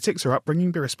 Could genetics or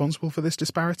upbringing be responsible for this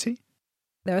disparity?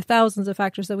 There are thousands of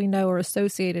factors that we know are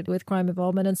associated with crime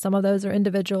involvement, and some of those are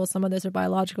individual, some of those are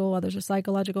biological, others are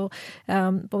psychological.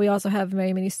 But we also have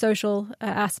very many social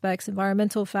aspects,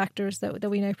 environmental factors that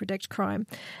we know predict crime.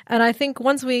 And I think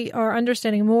once we are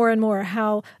understanding more and more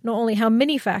how, not only how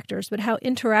many factors, but how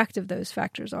interactive those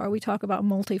factors are, we talk about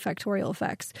multifactorial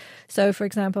effects. So, for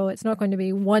example, it's not going to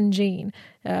be one gene.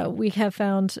 We have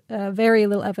found very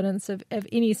little evidence of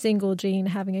any single gene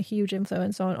having a huge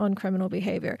influence on criminal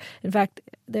behavior. In fact,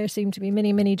 there seem to be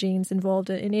many, many genes involved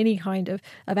in any kind of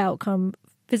outcome,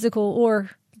 physical or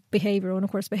behavioral, and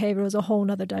of course behavioral is a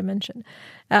whole other dimension.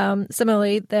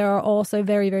 Similarly, there are also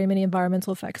very, very many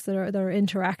environmental effects that are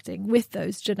interacting with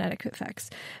those genetic effects.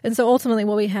 And so ultimately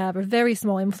what we have are very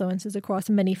small influences across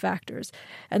many factors.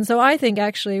 And so I think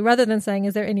actually, rather than saying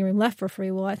is there any room left for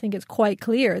free will, I think it's quite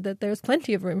clear that there's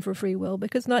plenty of room for free will,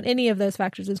 because not any of those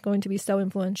factors is going to be so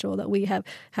influential that we have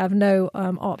no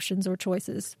options or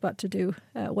choices but to do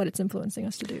what it's influencing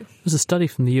us to do. There was a study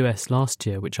from the US last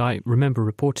year, which I remember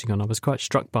reporting on. I was quite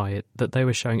struck by it, that they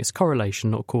were showing it's correlation,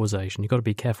 not causation. You've got to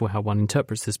be careful how one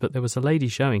interprets this, but there was a lady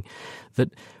showing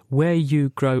that where you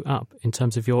grow up in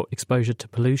terms of your exposure to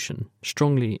pollution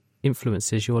strongly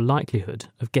influences your likelihood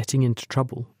of getting into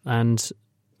trouble and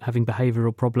having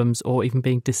behavioural problems or even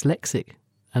being dyslexic.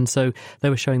 And so they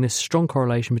were showing this strong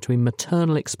correlation between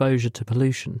maternal exposure to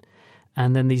pollution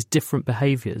and then these different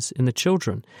behaviours in the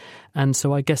children. And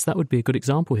so I guess that would be a good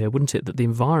example here, wouldn't it, that the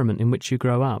environment in which you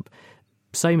grow up,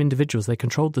 same individuals, they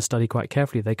controlled the study quite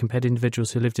carefully. They compared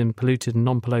individuals who lived in polluted and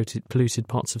non-polluted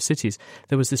parts of cities.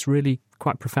 There was this really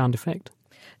quite profound effect.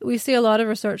 We see a lot of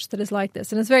research that is like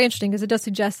this, and it's very interesting because it does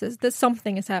suggest that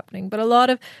something is happening, but a lot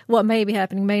of what may be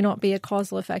happening may not be a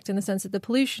causal effect in the sense that the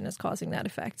pollution is causing that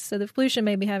effect. So the pollution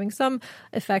may be having some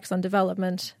effects on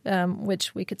development,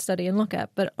 which we could study and look at,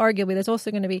 but arguably there's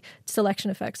also going to be selection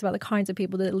effects about the kinds of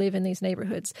people that live in these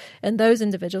neighborhoods. And those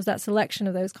individuals, that selection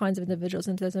of those kinds of individuals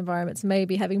into those environments may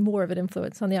be having more of an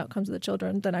influence on the outcomes of the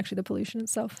children than actually the pollution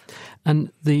itself.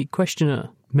 And the questioner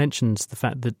mentions the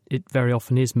fact that it very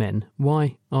often is men.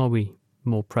 Why are we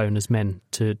more prone as men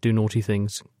to do naughty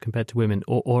things compared to women,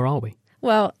 or are we?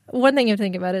 Well, one thing you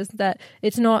think about is that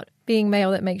it's not being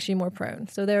male that makes you more prone.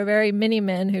 So there are very many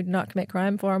men who do not commit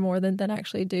crime, far more than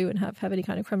actually do and have any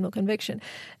kind of criminal conviction.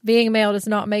 Being male does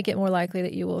not make it more likely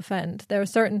that you will offend. There are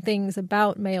certain things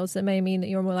about males that may mean that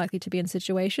you're more likely to be in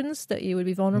situations that you would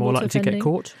be vulnerable more likely to offending. To get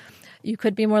caught? You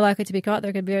could be more likely to be caught.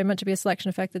 There could very much be a selection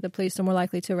effect that the police are more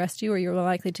likely to arrest you, or you're more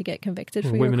likely to get convicted for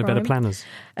your crime. Women are better planners.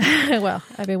 Well,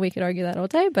 I mean, we could argue that all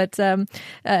day. But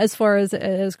as far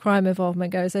as crime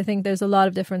involvement goes, I think there's a lot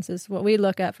of differences. What we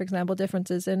look at, for example,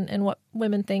 differences in what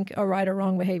women think are right or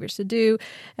wrong behaviors to do.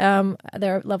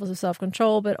 Their levels of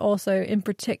self-control, but also, in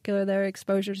particular, their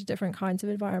exposure to different kinds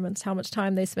of environments, how much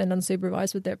time they spend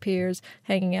unsupervised with their peers,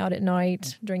 hanging out at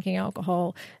night, drinking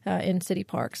alcohol in city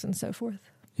parks, and so forth.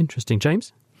 Interesting.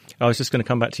 James? I was just going to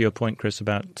come back to your point, Chris,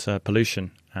 about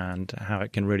pollution and how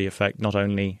it can really affect not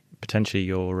only potentially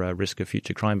your risk of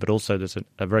future crime, but also there's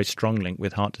a very strong link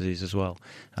with heart disease as well.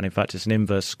 And in fact, it's an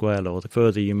inverse square law. The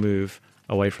further you move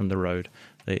away from the road,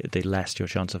 the less your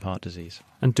chance of heart disease.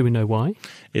 And do we know why?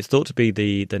 It's thought to be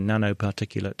the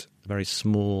nanoparticulate, very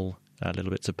small little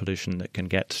bits of pollution that can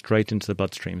get straight into the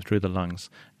bloodstream through the lungs,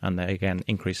 and they, again,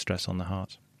 increase stress on the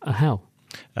heart. How?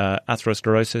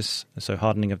 Atherosclerosis, so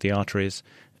hardening of the arteries,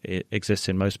 it exists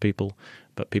in most people,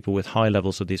 but people with high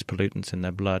levels of these pollutants in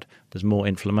their blood, there's more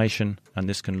inflammation, and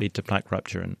this can lead to plaque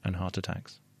rupture and heart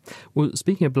attacks. Well,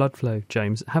 speaking of blood flow,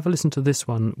 James, have a listen to this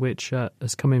one, which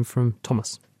has come in from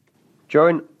Thomas.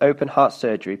 During open heart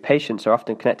surgery, patients are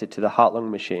often connected to the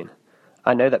heart-lung machine.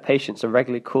 I know that patients are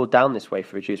regularly cooled down this way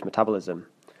for reduced metabolism.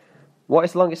 What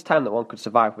is the longest time that one could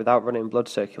survive without running blood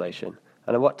circulation?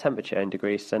 And at what temperature in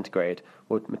degrees centigrade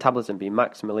would metabolism be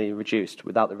maximally reduced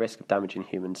without the risk of damaging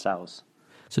human cells?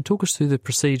 So talk us through the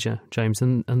procedure, James,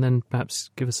 and then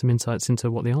perhaps give us some insights into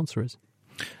what the answer is.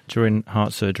 During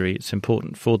heart surgery, it's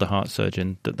important for the heart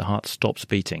surgeon that the heart stops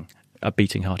beating. A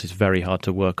beating heart is very hard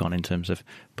to work on in terms of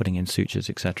putting in sutures,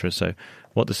 etc. So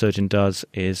what the surgeon does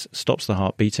is stops the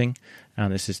heart beating,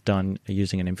 and this is done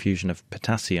using an infusion of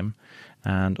potassium.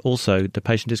 And also the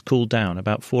patient is cooled down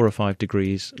about 4 or 5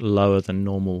 degrees lower than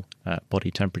normal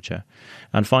body temperature.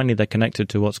 And finally, they're connected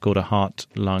to what's called a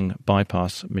heart-lung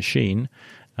bypass machine,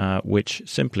 which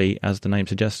simply, as the name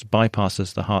suggests,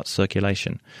 bypasses the heart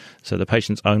circulation. So the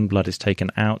patient's own blood is taken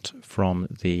out from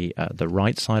the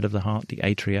right side of the heart, the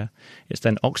atria. It's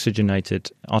then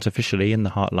oxygenated artificially in the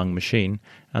heart-lung machine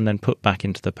and then put back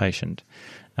into the patient.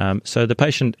 So the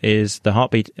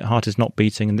heart is not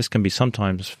beating, and this can be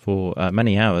sometimes for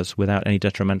many hours without any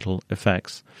detrimental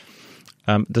effects.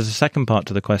 There's a second part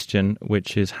to the question,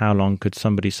 which is how long could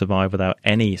somebody survive without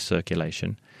any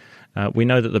circulation? We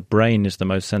know that the brain is the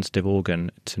most sensitive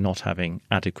organ to not having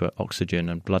adequate oxygen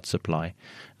and blood supply,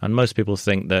 and most people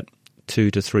think that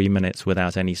 2 to 3 minutes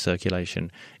without any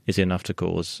circulation is enough to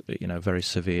cause, very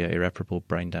severe, irreparable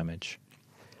brain damage.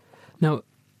 Now,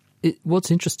 what's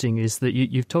interesting is that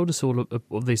you've told us all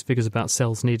of these figures about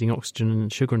cells needing oxygen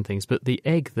and sugar and things, but the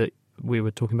egg that we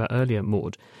were talking about earlier,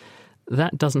 Maud,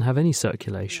 that doesn't have any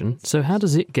circulation. So how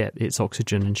does it get its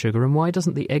oxygen and sugar, and why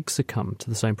doesn't the egg succumb to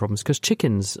the same problems? Because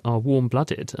chickens are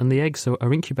warm-blooded, and the eggs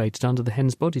are incubated under the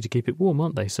hen's body to keep it warm,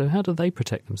 aren't they? So how do they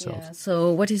protect themselves? Yeah,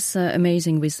 so what is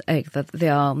amazing with eggs, that they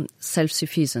are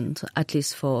self-sufficient, at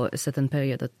least for a certain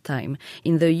period of time.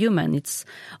 In the human, it's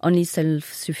only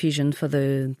self-sufficient for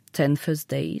the 10 first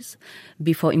days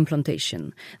before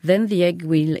implantation. Then the egg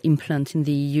will implant in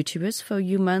the uterus for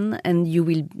human, and you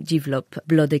will develop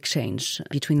blood exchange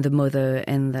between the mother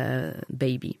and the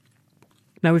baby.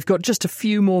 Now, we've got just a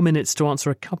few more minutes to answer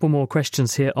a couple more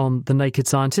questions here on The Naked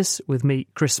Scientists with me,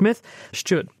 Chris Smith.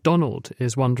 Stuart Donald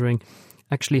is wondering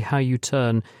actually how you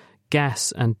turn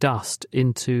gas and dust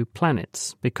into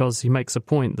planets, because he makes a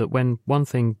point that when one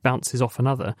thing bounces off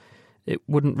another, it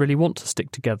wouldn't really want to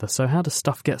stick together. So how does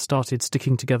stuff get started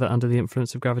sticking together under the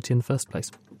influence of gravity in the first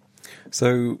place?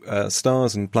 So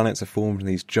stars and planets are formed in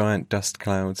these giant dust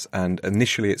clouds, and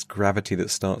initially it's gravity that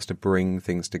starts to bring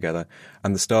things together.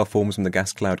 And the star forms when the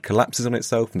gas cloud collapses on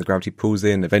itself and the gravity pulls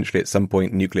in. Eventually, at some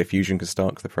point, nuclear fusion can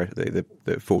start because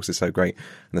the force is so great,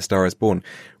 and the star is born.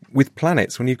 With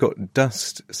planets, when you've got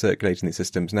dust circulating in these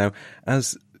systems, now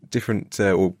as different,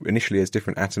 or initially as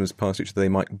different atoms pass each other, they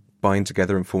might bind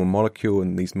together and form a molecule,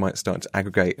 and these might start to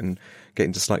aggregate and get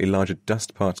into slightly larger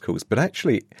dust particles. But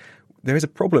actually, there is a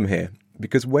problem here,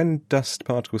 because when dust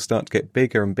particles start to get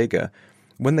bigger and bigger,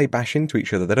 when they bash into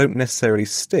each other, they don't necessarily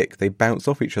stick. They bounce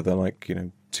off each other like,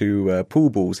 two pool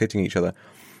balls hitting each other.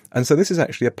 And so this is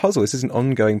actually a puzzle. This is an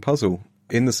ongoing puzzle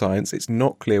in the science. It's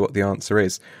not clear what the answer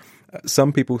is.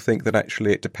 Some people think that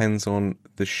actually it depends on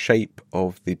the shape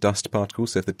of the dust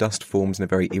particles. So if the dust forms in a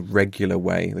very irregular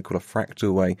way, they call a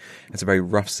fractal way, it's a very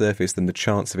rough surface, then the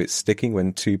chance of it sticking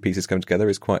when two pieces come together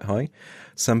is quite high.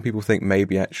 Some people think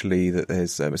maybe actually that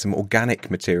there's some organic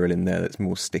material in there that's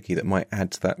more sticky that might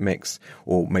add to that mix,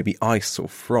 or maybe ice or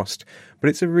frost. But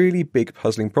it's a really big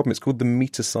puzzling problem. It's called the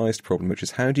meter-sized problem, which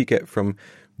is how do you get from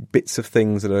bits of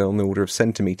things that are on the order of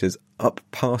centimetres up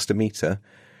past a metre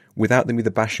without them either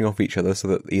bashing off each other so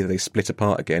that either they split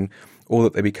apart again or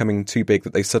that they're becoming too big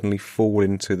that they suddenly fall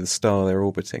into the star they're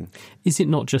orbiting. Is it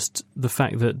not just the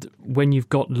fact that when you've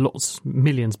got lots,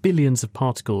 millions, billions of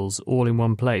particles all in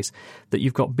one place, that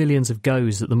you've got billions of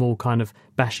goes that them all kind of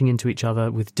bashing into each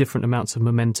other with different amounts of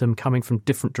momentum coming from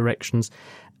different directions,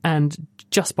 and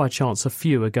just by chance a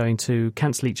few are going to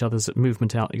cancel each other's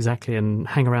movement out exactly and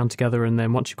hang around together, and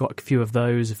then once you've got a few of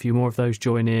those, a few more of those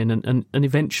join in, and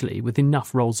eventually with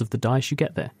enough rolls of the dice you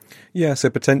get there? Yeah, so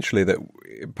potentially that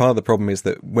part of the problem is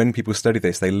that when people study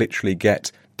this, they literally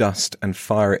get dust and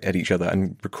fire it at each other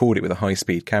and record it with a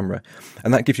high-speed camera.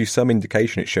 And that gives you some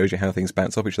indication. It shows you how things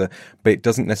bounce off each other, but it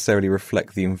doesn't necessarily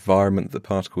reflect the environment that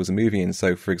particles are moving in.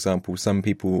 So, for example, some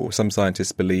people or some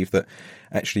scientists believe that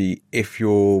actually if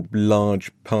your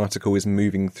large particle is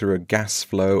moving through a gas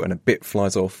flow and a bit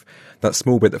flies off, that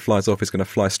small bit that flies off is going to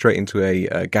fly straight into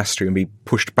a gas stream and be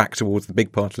pushed back towards the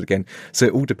big particle again. So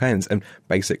it all depends. And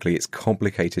basically it's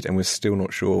complicated and we're still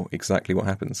not sure exactly what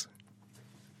happens.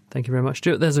 Thank you very much,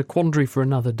 Stuart. There's a quandary for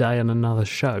another day and another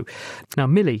show. Now,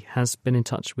 Millie has been in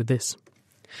touch with this.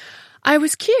 I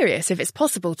was curious if it's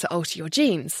possible to alter your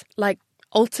genes, like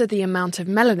alter the amount of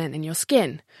melanin in your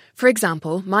skin. For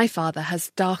example, my father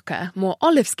has darker, more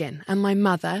olive skin, and my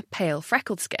mother pale,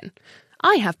 freckled skin.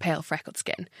 I have pale, freckled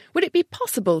skin. Would it be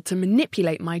possible to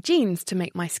manipulate my genes to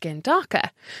make my skin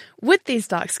darker? Would these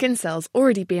dark skin cells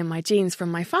already be in my genes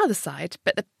from my father's side,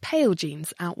 but the pale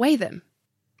genes outweigh them?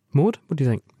 Maud, what do you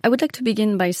think? I would like to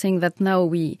begin by saying that now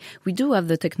we do have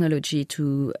the technology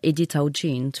to edit our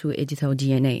gene, to edit our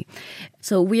DNA.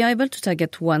 So we are able to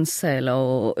target one cell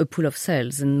or a pool of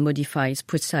cells and modify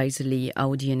precisely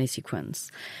our DNA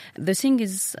sequence. The thing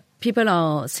is, people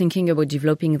are thinking about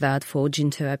developing that for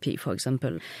gene therapy, for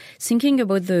example. Thinking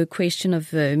about the question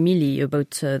of Millie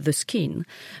about the skin,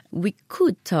 we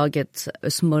could target a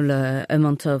smaller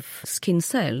amount of skin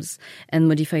cells and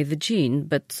modify the gene,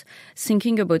 but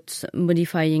thinking about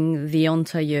modifying the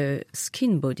entire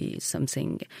skin body is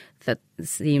something that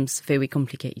seems very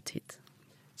complicated.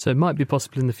 So it might be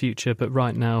possible in the future, but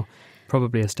right now,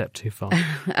 probably a step too far.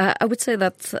 I would say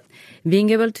that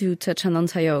being able to touch an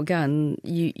entire organ,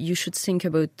 you should think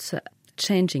about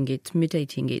changing it,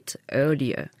 mutating it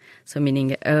earlier. So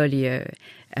meaning earlier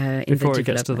in before the it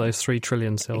gets to those 3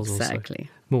 trillion cells exactly.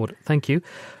 Also. Maud, thank you.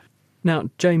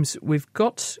 Now, James, we've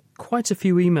got quite a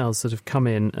few emails that have come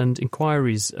in and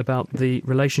inquiries about the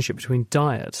relationship between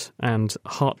diet and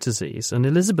heart disease. And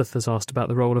Elizabeth has asked about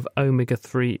the role of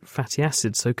omega-3 fatty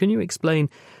acids. So can you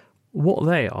explain what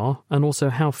they are and also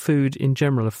how food in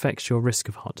general affects your risk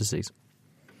of heart disease?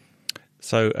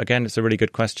 So again, it's a really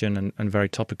good question and very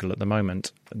topical at the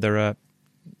moment. There are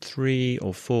 3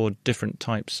 or 4 different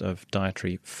types of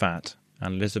dietary fat,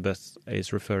 and Elizabeth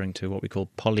is referring to what we call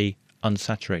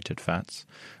polyunsaturated fats,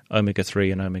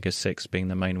 omega-3 and omega-6 being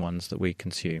the main ones that we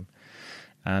consume.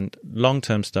 And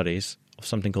long-term studies of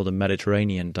something called the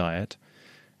Mediterranean diet,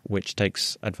 which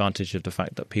takes advantage of the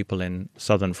fact that people in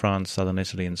southern France, southern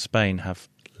Italy and Spain have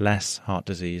less heart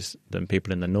disease than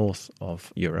people in the north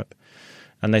of Europe.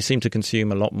 And they seem to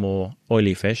consume a lot more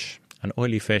oily fish, and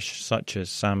oily fish such as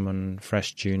salmon,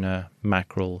 fresh tuna,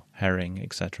 mackerel, herring,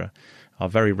 etc. are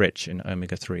very rich in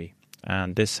omega-3.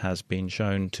 And this has been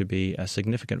shown to be a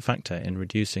significant factor in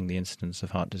reducing the incidence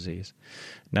of heart disease.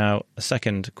 Now, a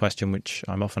second question which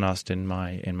I'm often asked in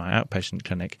my outpatient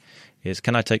clinic is,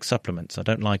 can I take supplements? I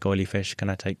don't like oily fish.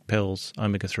 Can I take pills,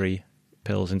 omega-3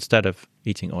 pills, instead of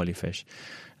eating oily fish?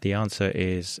 The answer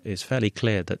is fairly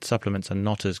clear that supplements are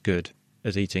not as good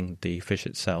as eating the fish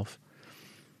itself.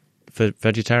 For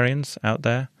vegetarians out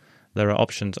there, there are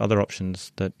other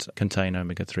options that contain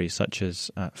omega-3, such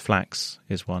as flax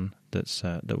is one that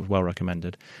was well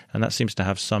recommended, and that seems to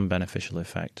have some beneficial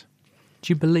effect.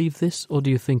 Do you believe this, or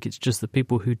do you think it's just that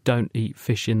people who don't eat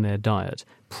fish in their diet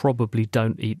probably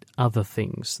don't eat other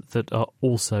things that are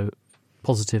also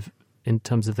positive in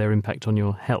terms of their impact on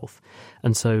your health?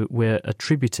 And so we're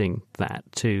attributing that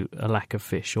to a lack of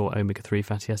fish or omega-3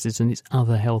 fatty acids and its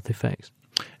other health effects.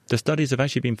 The studies have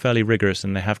actually been fairly rigorous,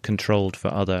 and they have controlled for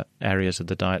other areas of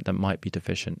the diet that might be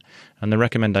deficient. And the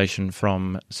recommendation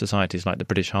from societies like the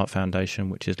British Heart Foundation,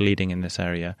 which is leading in this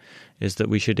area, is that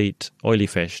we should eat oily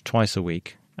fish twice a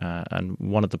week and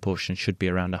one of the portions should be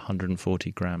around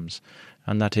 140 grams.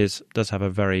 And that does have a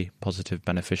very positive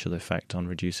beneficial effect on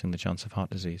reducing the chance of heart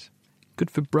disease.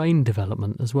 Good for brain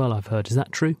development as well, I've heard. Is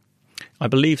that true? I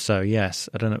believe so, yes.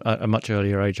 At a much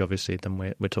earlier age, obviously, than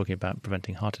we're talking about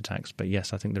preventing heart attacks. But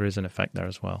yes, I think there is an effect there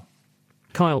as well.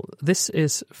 Kyle, this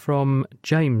is from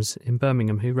James in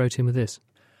Birmingham, who wrote in with this.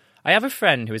 I have a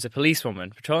friend who is a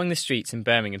policewoman patrolling the streets in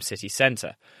Birmingham city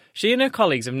centre. She and her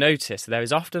colleagues have noticed that there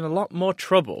is often a lot more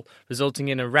trouble resulting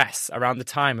in arrests around the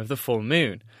time of the full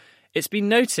moon. It's been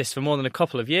noticed for more than a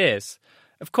couple of years.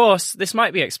 Of course, this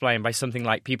might be explained by something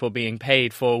like people being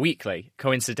paid for weekly,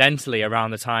 coincidentally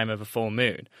around the time of a full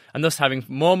moon, and thus having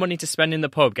more money to spend in the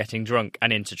pub getting drunk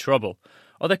and into trouble.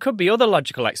 Or there could be other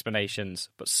logical explanations,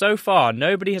 but so far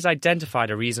nobody has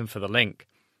identified a reason for the link.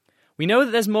 We know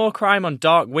that there's more crime on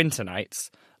dark winter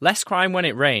nights, less crime when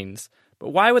it rains, but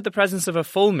why would the presence of a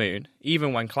full moon,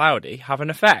 even when cloudy, have an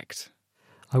effect?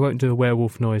 I won't do a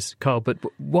werewolf noise, Carl, but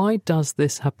why does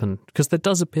this happen? Because there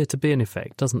does appear to be an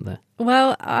effect, doesn't there?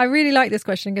 Well, I really like this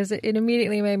question because it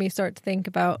immediately made me start to think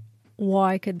about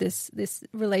why could this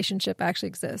relationship actually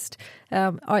exist?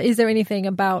 Is there anything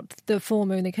about the full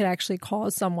moon that could actually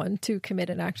cause someone to commit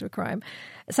an act of crime?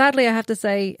 Sadly, I have to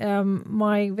say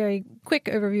my very quick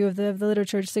overview of the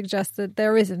literature suggests that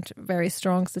there isn't very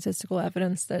strong statistical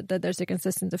evidence that there's a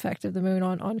consistent effect of the moon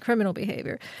on criminal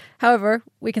behavior. However,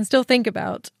 we can still think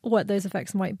about what those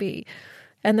effects might be.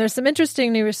 And there's some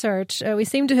interesting new research. We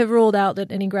seem to have ruled out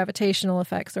that any gravitational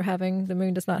effects are having. The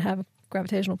moon does not have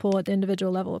gravitational pull at the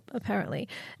individual level, apparently.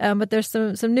 But there's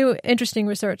some new interesting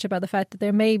research about the fact that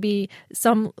there may be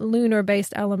some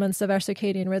lunar-based elements of our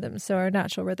circadian rhythms, so our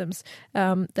natural rhythms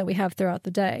that we have throughout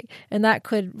the day. And that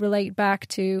could relate back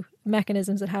to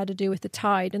mechanisms that had to do with the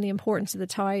tide and the importance of the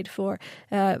tide for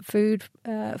food,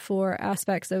 for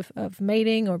aspects of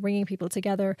mating or bringing people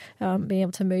together, being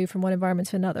able to move from one environment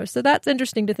to another. So that's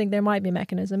interesting to think there might be a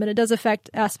mechanism. And it does affect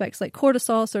aspects like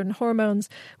cortisol, certain hormones,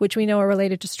 which we know are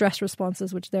related to stress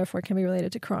responses, which therefore can be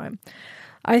related to crime.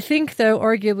 I think, though,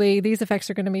 arguably, these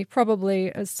effects are going to be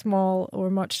probably as small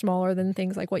or much smaller than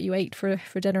things like what you ate for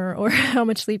dinner or how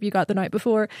much sleep you got the night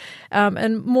before.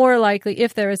 And more likely,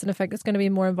 if there is an effect, it's going to be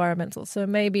more environmental. So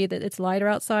maybe that it's lighter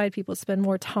outside, people spend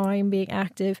more time being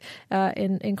active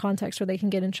in contexts where they can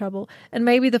get in trouble. And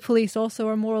maybe the police also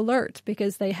are more alert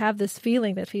because they have this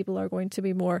feeling that people are going to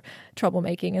be more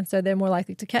troublemaking, and so they're more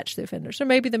likely to catch the offenders. Or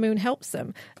maybe the moon helps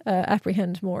them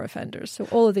apprehend more offenders. So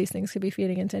all of these things could be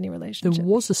feeding into any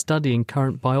relationship. There was a study in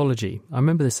Current Biology. I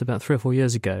remember this about 3 or 4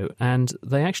 years ago, and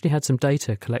they actually had some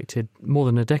data collected more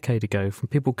than a decade ago from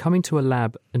people coming to a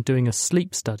lab and doing a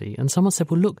sleep study. And someone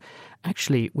said, well, look,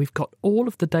 actually, we've got all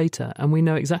of the data and we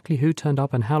know exactly who turned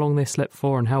up and how long they slept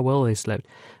for and how well they slept.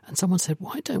 And someone said,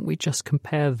 why don't we just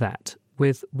compare that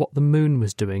with what the moon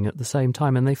was doing at the same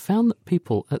time? And they found that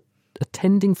people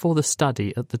attending for the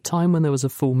study at the time when there was a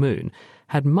full moon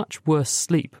had much worse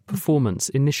sleep performance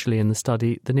initially in the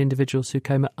study than individuals who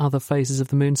came at other phases of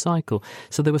the moon cycle.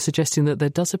 So they were suggesting that there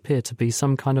does appear to be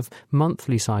some kind of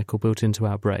monthly cycle built into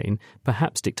our brain,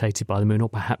 perhaps dictated by the moon, or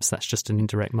perhaps that's just an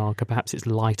indirect marker, perhaps it's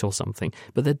light or something.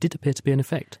 But there did appear to be an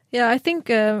effect. Yeah, I think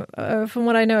from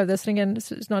what I know of this, and again,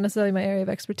 it's not necessarily my area of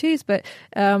expertise, but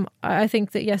I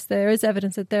think that, yes, there is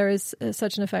evidence that there is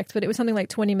such an effect, but it was something like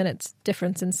 20 minutes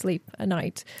difference in sleep a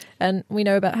night. And we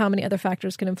know about how many other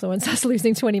factors can influence us losing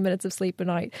 20 minutes of sleep a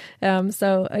night.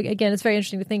 So again, it's very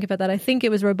interesting to think about that. I think it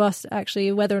was robust,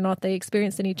 actually, whether or not they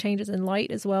experienced any changes in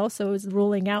light as well. So it was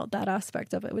ruling out that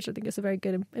aspect of it, which I think is a very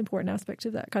good, important aspect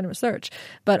of that kind of research.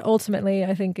 But ultimately,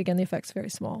 I think, again, the effect's very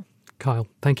small. Kyle,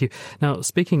 thank you. Now,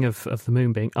 speaking of the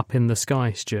moon being up in the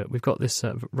sky, Stuart, we've got this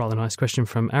rather nice question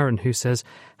from Aaron, who says,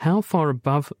 how far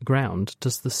above ground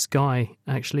does the sky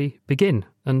actually begin?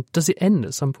 And does it end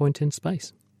at some point in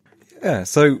space? Yeah,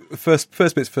 so first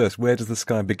bits first, where does the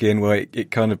sky begin? Well, it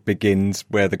kind of begins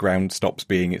where the ground stops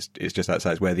being. It's just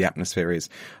outside, it's where the atmosphere is.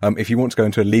 If you want to go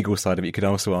into a legal side of it, you could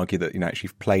also argue that,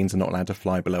 actually planes are not allowed to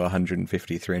fly below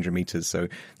 150, 300 metres. So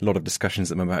a lot of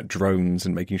discussions at the moment about drones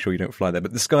and making sure you don't fly there.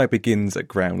 But the sky begins at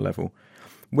ground level.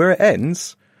 Where it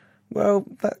ends, well,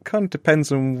 that kind of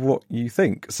depends on what you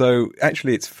think. So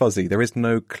actually it's fuzzy. There is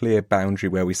no clear boundary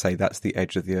where we say that's the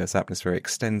edge of the Earth's atmosphere. It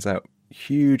extends out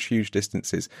huge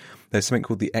distances. There's something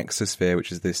called the exosphere,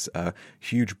 which is this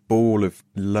huge ball of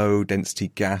low-density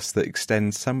gas that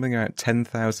extends something around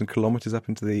 10,000 kilometres up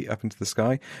into the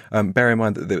sky. Bear in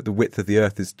mind that the width of the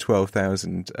Earth is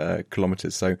 12,000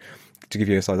 kilometres, so to give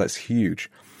you a size, that's huge.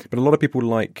 But a lot of people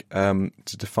like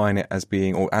to define it as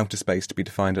being, or outer space to be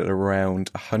defined at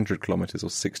around 100 kilometres or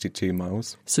 62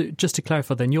 miles. So just to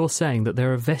clarify then, you're saying that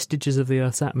there are vestiges of the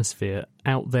Earth's atmosphere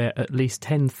out there at least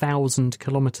 10,000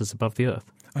 kilometres above the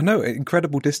Earth? I know,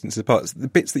 incredible distances apart. The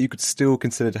bits that you could still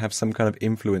consider to have some kind of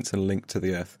influence and link to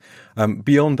the Earth.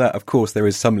 Beyond that, of course, there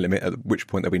is some limit, at which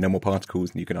point there'll be no more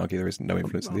particles and you can argue there is no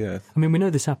influence of the Earth. I mean, we know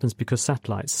this happens because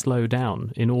satellites slow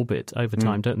down in orbit over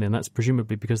time, don't they? And that's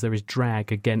presumably because there is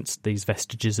drag against these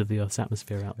vestiges of the Earth's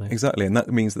atmosphere out there. Exactly, and that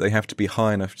means that they have to be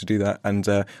high enough to do that. And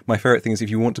my favourite thing is if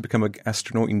you want to become an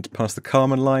astronaut, you need to pass the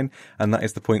Kármán line, and that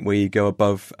is the point where you go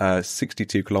above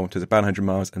 62 kilometres, about 100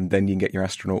 miles, and then you can get your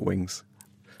astronaut wings.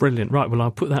 Brilliant. Right, well,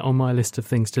 I'll put that on my list of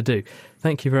things to do.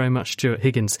 Thank you very much, Stuart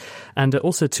Higgins. And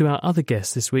also to our other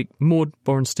guests this week, Maud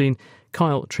Borenstein,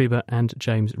 Kyle Treba and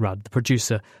James Rudd. The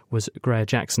producer was Greer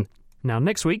Jackson. Now,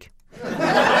 next week,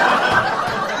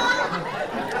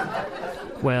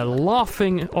 we're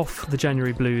laughing off the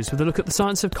January blues with a look at the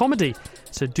science of comedy.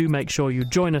 So do make sure you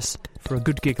join us for a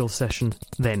good giggle session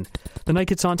then. The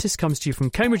Naked Scientist comes to you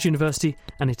from Cambridge University,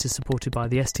 and it is supported by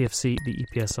the STFC, the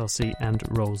EPSRC and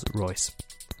Rolls-Royce.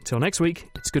 Till next week,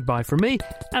 it's goodbye from me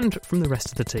and from the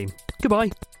rest of the team. Goodbye.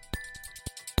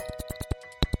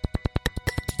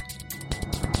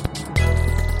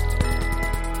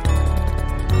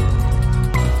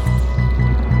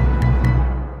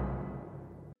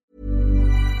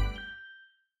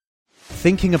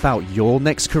 Thinking about your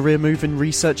next career move in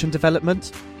research and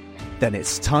development? Then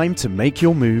it's time to make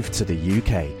your move to the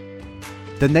UK.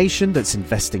 The nation that's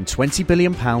investing £20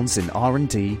 billion in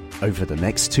R&D over the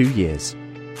next 2 years.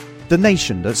 The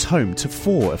nation that's home to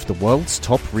 4 of the world's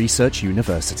top research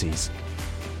universities.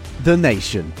 The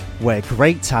nation where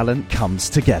great talent comes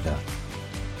together.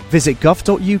 Visit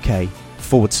gov.uk/great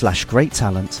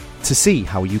talent to see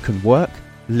how you can work,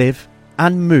 live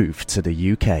and move to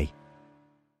the UK.